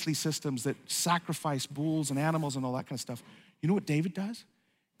priestly systems that sacrifice bulls and animals and all that kind of stuff. You know what David does?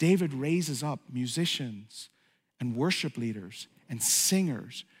 David raises up musicians and worship leaders and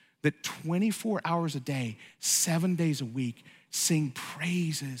singers that 24 hours a day, 7 days a week, sing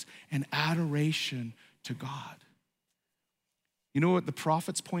praises and adoration to God. You know what the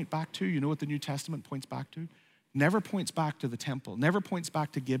prophets point back to? You know what the New Testament points back to? Never points back to the temple, never points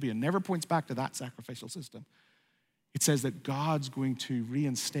back to Gibeon, never points back to that sacrificial system. It says that God's going to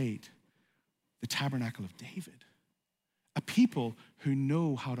reinstate the tabernacle of David, a people who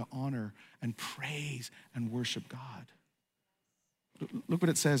know how to honor and praise and worship God. Look what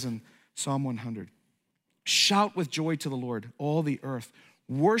it says in Psalm 100. Shout with joy to the Lord, all the earth.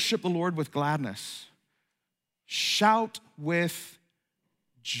 Worship the Lord with gladness. Shout with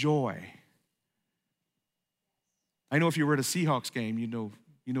joy. I know if you were at a Seahawks game, you know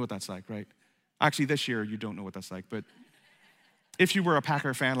what that's like, right? Actually, this year, you don't know what that's like, but if you were a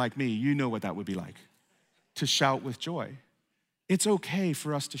Packer fan like me, you know what that would be like, to shout with joy. It's okay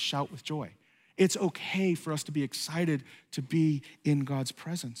for us to shout with joy. It's okay for us to be excited to be in God's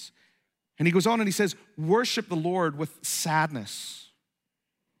presence. And he goes on and he says, worship the Lord with sadness.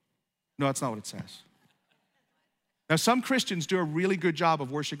 No, that's not what it says. Now, some Christians do a really good job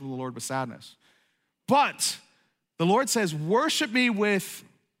of worshiping the Lord with sadness. But the Lord says, worship me with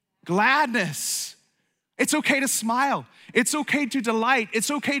gladness. It's okay to smile. It's okay to delight. It's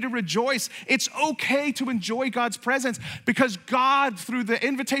okay to rejoice. It's okay to enjoy God's presence because God, through the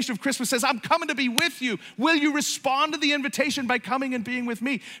invitation of Christmas, says, I'm coming to be with you. Will you respond to the invitation by coming and being with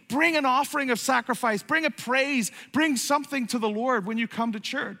me? Bring an offering of sacrifice. Bring a praise. Bring something to the Lord when you come to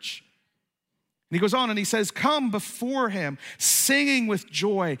church. And he goes on and he says, come before him, singing with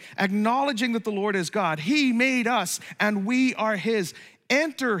joy, acknowledging that the Lord is God. He made us and we are his.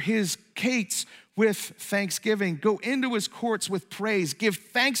 Enter his gates with thanksgiving. Go into his courts with praise. Give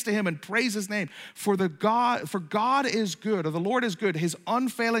thanks to him and praise his name. For God is good, or the Lord is good. His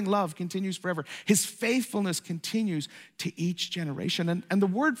unfailing love continues forever. His faithfulness continues to each generation. And the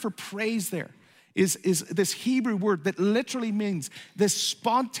word for praise there is this Hebrew word that literally means this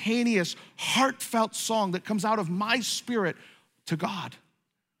spontaneous, heartfelt song that comes out of my spirit to God.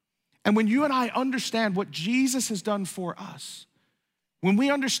 And when you and I understand what Jesus has done for us, when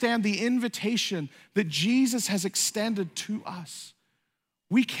we understand the invitation that Jesus has extended to us,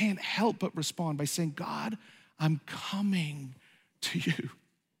 we can't help but respond by saying, God, I'm coming to you.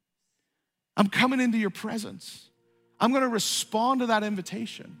 I'm coming into your presence. I'm going to respond to that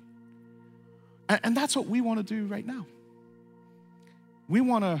invitation. And that's what we want to do right now. We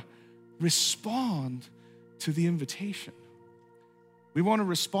want to respond to the invitation. We want to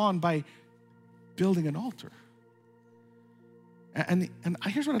respond by building an altar. And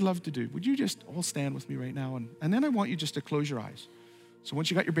here's what I'd love to do. Would you just all stand with me right now? And then I want you just to close your eyes. So once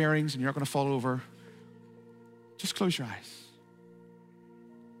you got your bearings and you're not going to fall over, just close your eyes.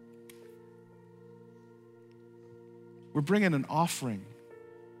 We're bringing an offering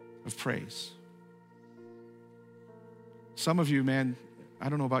of praise. Some of you, man, I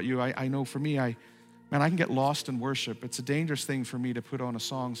don't know about you. I know for me, I can get lost in worship. It's a dangerous thing for me to put on a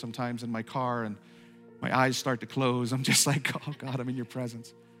song sometimes in my car and my eyes start to close. I'm just like, oh God, I'm in your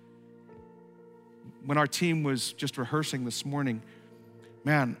presence. When our team was just rehearsing this morning,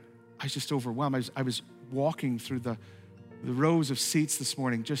 man, I was just overwhelmed. I was walking through the rows of seats this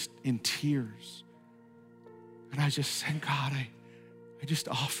morning just in tears. And I just said, God, I just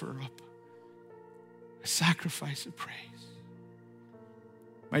offer up a sacrifice of praise.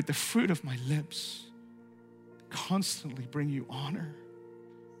 Might the fruit of my lips constantly bring you honor.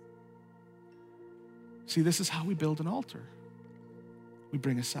 See, this is how we build an altar. We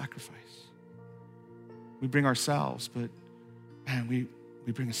bring a sacrifice. We bring ourselves, but man, we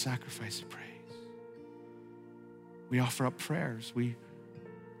bring a sacrifice of praise. We offer up prayers. We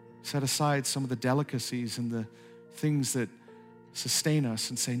set aside some of the delicacies and the things that sustain us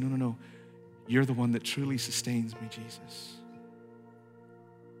and say, no, you're the one that truly sustains me, Jesus.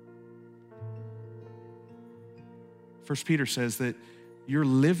 1 Peter says that you're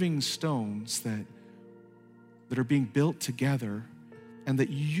living stones that are being built together, and that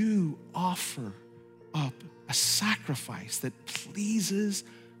you offer up a sacrifice that pleases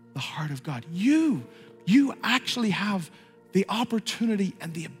the heart of God. You actually have the opportunity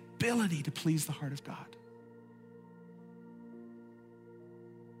and the ability to please the heart of God.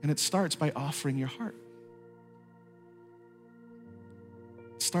 And it starts by offering your heart.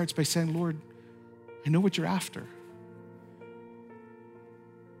 It starts by saying, Lord, I know what you're after.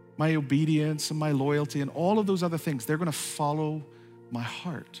 My obedience and my loyalty and all of those other things, they're going to follow my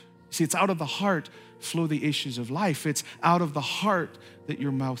heart. See, it's out of the heart flow the issues of life. It's out of the heart that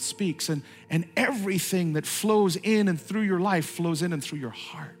your mouth speaks. And everything that flows in and through your life flows in and through your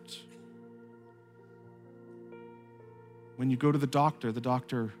heart. When you go to the doctor,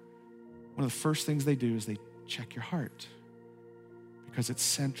 one of the first things they do is they check your heart because it's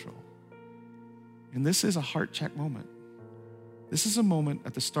central. And this is a heart check moment. This is a moment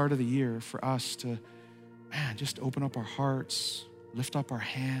at the start of the year for us to, just open up our hearts, lift up our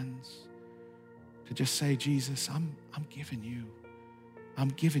hands, to just say, Jesus, I'm giving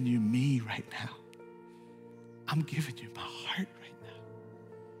you me right now. I'm giving you my heart right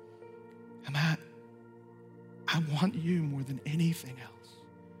now. I want you more than anything else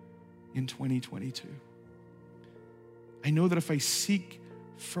in 2022. I know that if I seek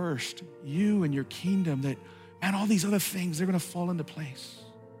first you and your kingdom, that, all these other things, they're going to fall into place.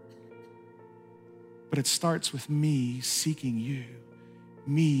 But it starts with me seeking you,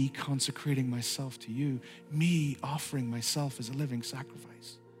 me consecrating myself to you, me offering myself as a living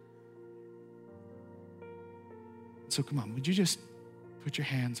sacrifice. So come on, would you just put your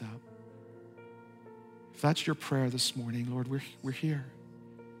hands up? If that's your prayer this morning, Lord, we're here.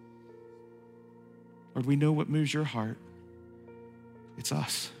 Lord, we know what moves your heart. It's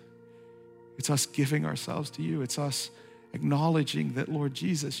us. It's us giving ourselves to you. It's us acknowledging that, Lord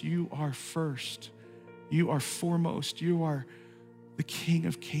Jesus, you are first. You are foremost. You are the King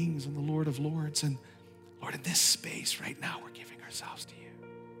of Kings and the Lord of Lords. And Lord, in this space right now, we're giving ourselves to you.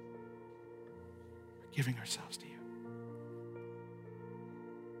 We're giving ourselves to you.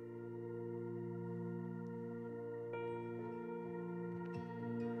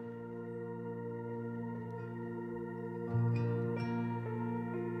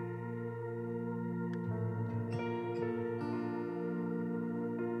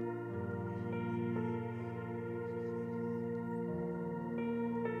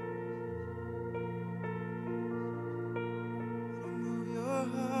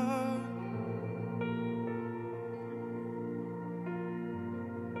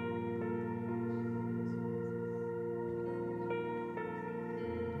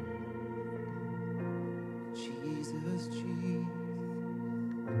 Jesus, Jesus,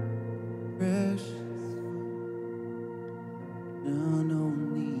 precious, none on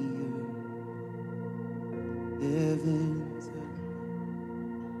the earth, heavens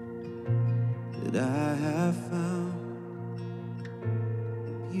that I have found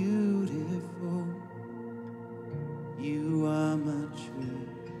beautiful. You are my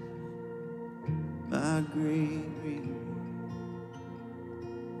truth, my great reward.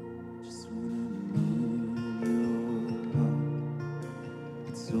 Just wanna move your heart.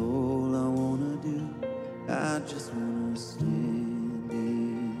 It's all I wanna do. I just wanna stand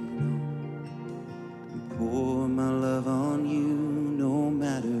in awe and pour my love on you, no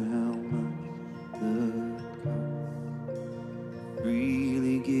matter how much the cost.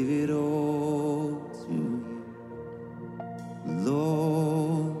 Really give it all to you,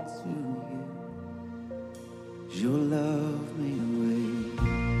 Lord, to you. 'Cause your love made a way.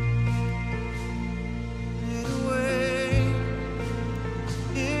 Made a way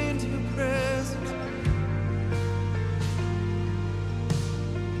into your presence.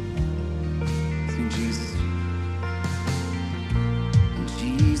 Sing Jesus.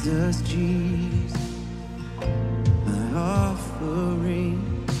 Jesus, Jesus, my offering,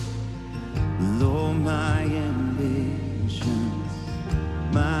 Lord, my ambitions,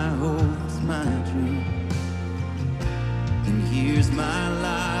 my hopes, my dreams. And here's my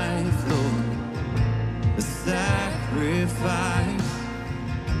life, Lord, a sacrifice,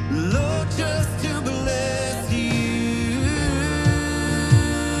 Lord, just to bless you.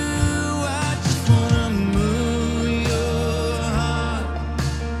 I just wanna move your heart.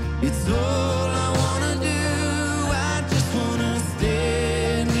 It's all I wanna do. I just wanna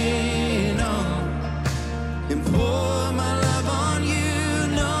stand in awe and pour my love on you,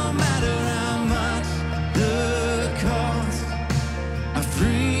 no matter how much the cost. I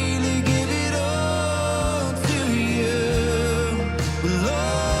freely give it all to you,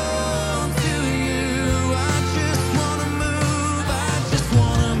 Lord, to you. I just wanna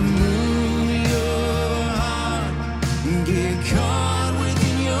move your heart and get caught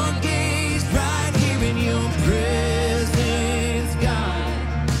within your gaze, right here in your presence, God,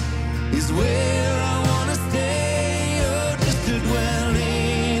 is where I wanna stay. Oh, just to dwell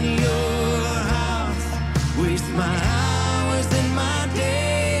in your house, waste my hours and my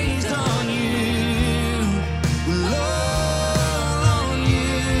days on you, Lord, on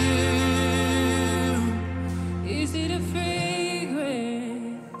you. Is it a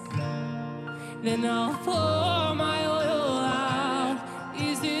fragrance? Then I'll pour my oil out.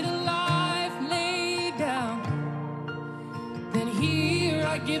 Is it a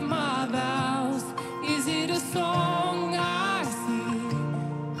give my vows? Is it a song I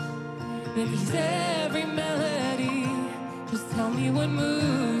sing? Then he's every melody. Just tell me what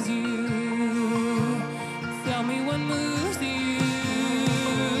moves you. Tell me what moves you.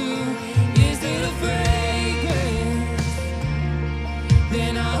 Is it a fragrance?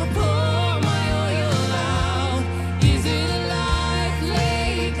 Then I'll pour my oil out. Is it a life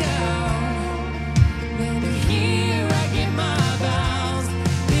laid down? Then here I give my vows.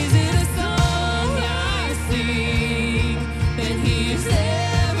 Is it a song I sing? Then here's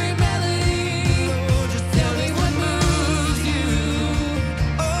every melody. Just tell me what moves you.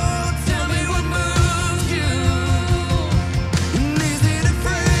 Oh, tell me what moves you. And is it a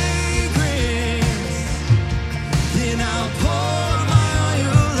fragrance? Then I'll pour my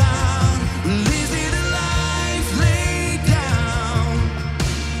oil out. Is it a life laid down?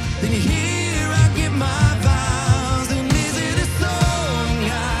 Then here I give my vows. And is it a song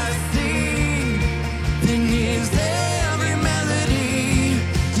I sing? Then here's every melody.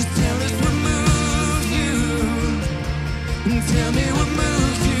 Just tell us what moves you. And tell me what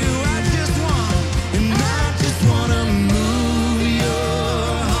moves you. I just wanna move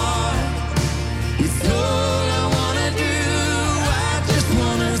your heart. It's all I wanna do. I just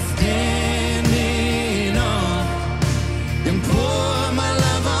wanna stand in awe and pour my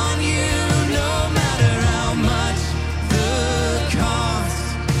love on you, no matter how much the cost.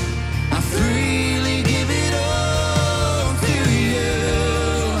 I freely give it all to you,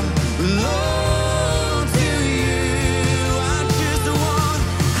 all to you.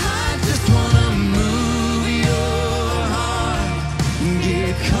 I just wanna move your heart,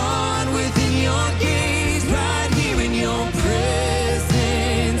 get caught within your gaze, right here in your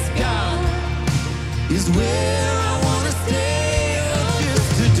presence, God, is where I wanna stay, just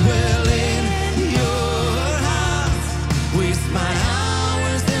to dwell in your house, waste my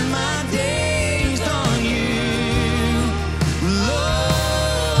hours and my days on you,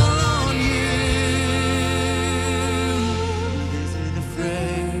 Lord, on you. Is it a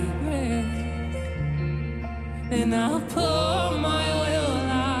fragrance? And I'll pour my oil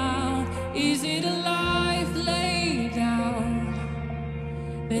out. Is it a life laid down?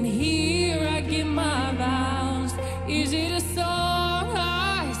 Then here I give my vows. Is it a song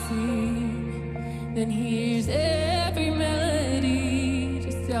I sing? Then here's every melody.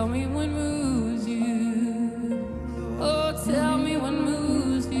 Just tell me what moves you. Oh, tell me what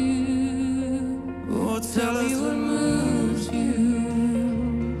moves you. Oh, tell Tell me us what moves you.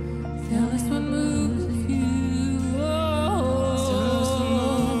 Tell us what moves you. Oh,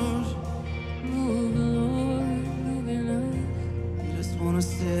 move, Lord, move in us. just wanna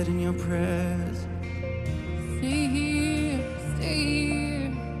sit in your presence. Stay here, stay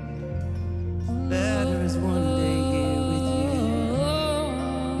here. Better is one day here with you.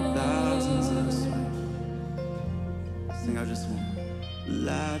 Oh, Thousands elsewhere. Sing, I just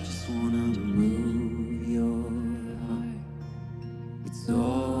wanna move your heart. It's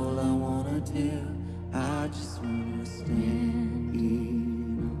all I wanna do. I just wanna stand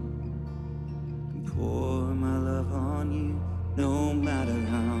in awe and pour my love on you, no matter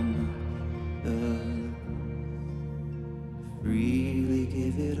how much. Freely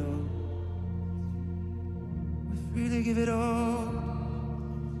give it all. Freely give it all.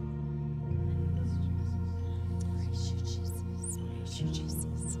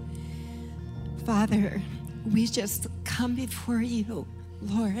 Father, we just come before you,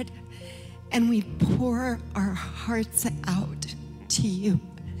 Lord, and we pour our hearts out to you.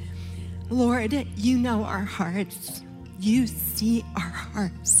 Lord, you know our hearts. You see our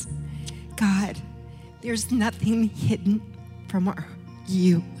hearts. God, there's nothing hidden from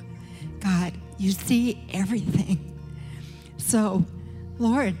you. God, you see everything. So,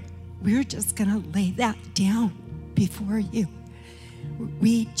 Lord, we're just going to lay that down before you.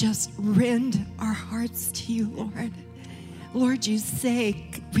 We just rend our hearts to you, Lord. Lord, you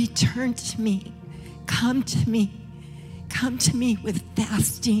say, return to me. Come to me. Come to me with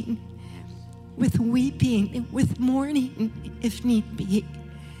fasting, with weeping, with mourning, if need be.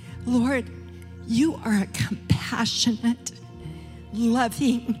 Lord, you are a compassionate,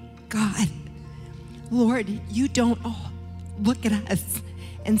 loving God. Lord, you don't look at us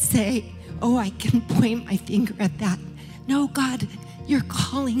and say, oh, I can point my finger at that. No, God, you're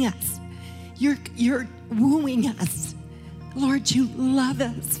calling us. You're wooing us. Lord, you love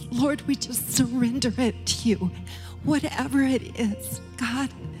us. Lord, we just surrender it to you. Whatever it is, God,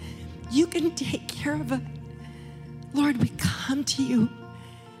 you can take care of it. Lord, we come to you.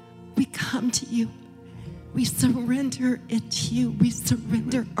 We come to you. We surrender it to you. We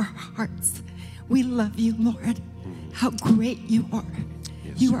surrender our hearts. We love you, Lord. How great you are.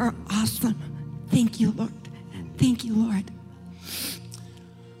 You are awesome. Thank you, Lord. Thank you, Lord.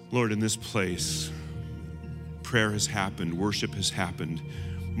 Lord, in this place, prayer has happened, worship has happened,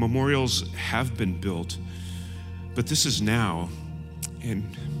 memorials have been built, but this is now,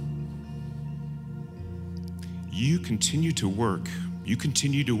 and you continue to work. You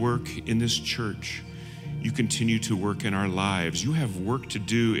continue to work in this church. You continue to work in our lives. You have work to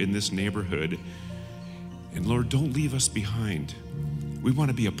do in this neighborhood. And Lord, don't leave us behind. We want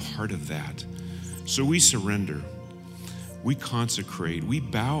to be a part of that. So we surrender. We consecrate. We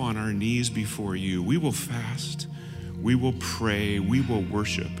bow on our knees before you. We will fast. We will pray. We will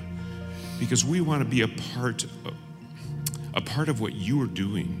worship. Because we want to be a part of what you are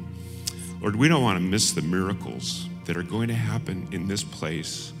doing. Lord, we don't want to miss the miracles that are going to happen in this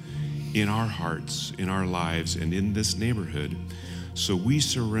place, in our hearts, in our lives, and in this neighborhood. So we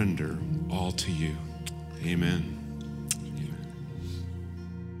surrender all to you. Amen.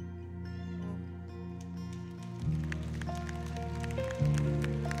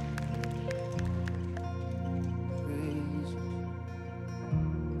 Praise you.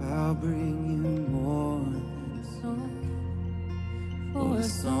 I'll bring you more than a song. For a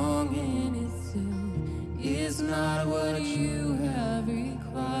song in itself is not what you have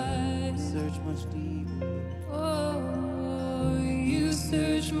required. Search much deeper. Oh, you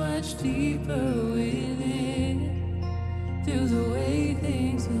search much deeper within. Through the way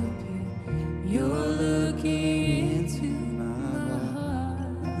things appear, you're looking into my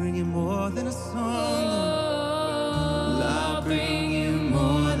heart. Bring you more than a song. Oh, I'll bring you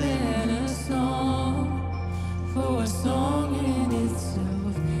more than a song. For a song in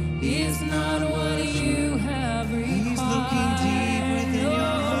itself is not what you have required. He's looking deep within your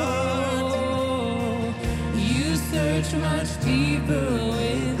heart. Oh, you search much deeper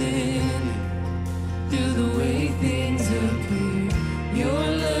within. Through the way things appear,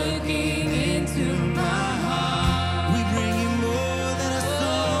 you're looking into my heart. We bring you more than a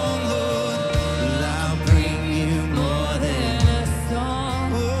song, Lord. I'll bring you More than a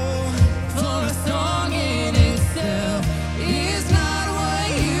song. oh, For a song in itself is not what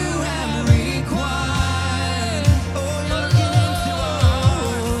you have required. oh, you're looking into our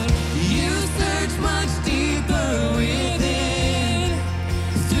heart. You search much deeper within.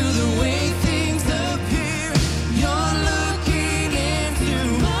 Through the way things appear, you're looking into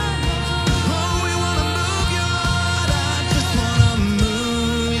my heart. Oh, we wanna move your heart. I just wanna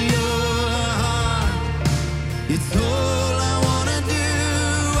move your heart. It's all I wanna do.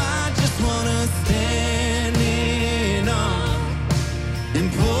 I just wanna stand in awe and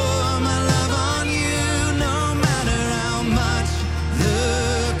pour my love on you, no matter how much the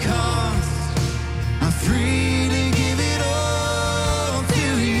cost. I'm free to give it all to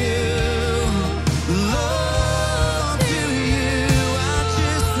you, Lord, to you. I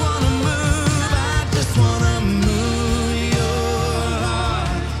just wanna move your heart.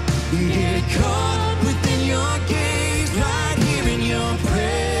 Get caught within your gaze, right here in your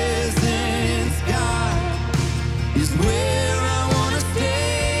presence, God, is where I wanna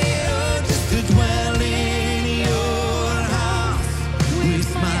stay. Oh, just to dwell in your house.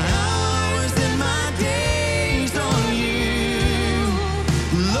 Waste my hours and my days on you,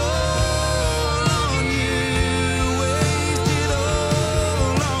 Lord, on you. Waste it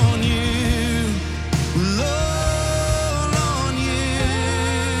all on you, Lord, on you.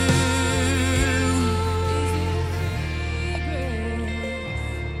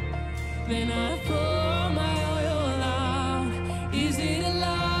 Then I pour my oil out. Is it a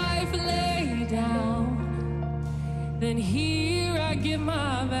life laid down? Then here I give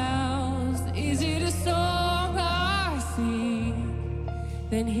my vows. Is it a song I sing?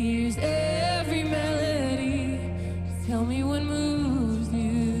 Then here's every melody. Tell me what moves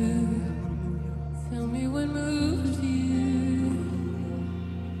you. Tell me what moves you.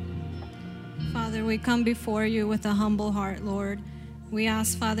 Father, we come before you with a humble heart, Lord. We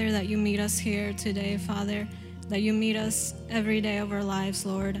ask, Father, that you meet us here today, Father, that you meet us every day of our lives,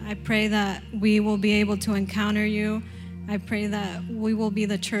 Lord. I pray that we will be able to encounter you. I pray that we will be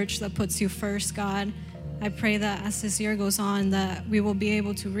the church that puts you first, God. I pray that as this year goes on, that we will be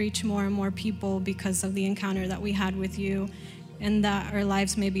able to reach more and more people because of the encounter that we had with you, and that our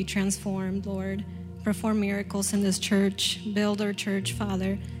lives may be transformed, Lord. Perform miracles in this church. Build our church,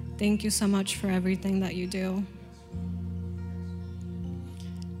 Father. Thank you so much for everything that you do.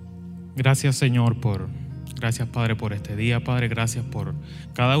 Gracias, Señor, gracias, Padre, por este día, Padre. Gracias por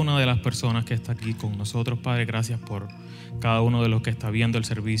cada una de las personas que está aquí con nosotros, Padre. Gracias por cada uno de los que está viendo el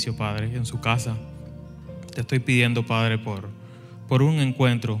servicio, Padre, en su casa. Te estoy pidiendo, Padre, por un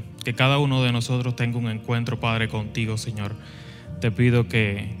encuentro, que cada uno de nosotros tenga un encuentro, Padre, contigo, Señor. Te pido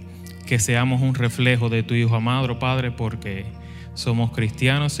que seamos un reflejo de tu Hijo amado, Padre, porque somos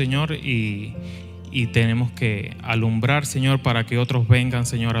cristianos, Señor, y tenemos que alumbrar, Señor, para que otros vengan,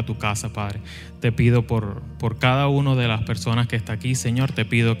 Señor, a tu casa, Padre. Te pido por cada una de las personas que está aquí, Señor, te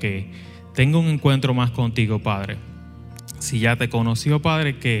pido que tenga un encuentro más contigo, Padre. Si ya te conoció,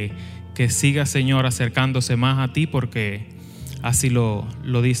 Padre, que siga, Señor, acercándose más a ti, porque así lo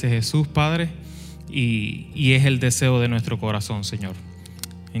dice Jesús, Padre, y es el deseo de nuestro corazón, Señor.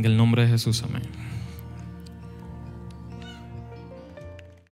 En el nombre de Jesús, amén.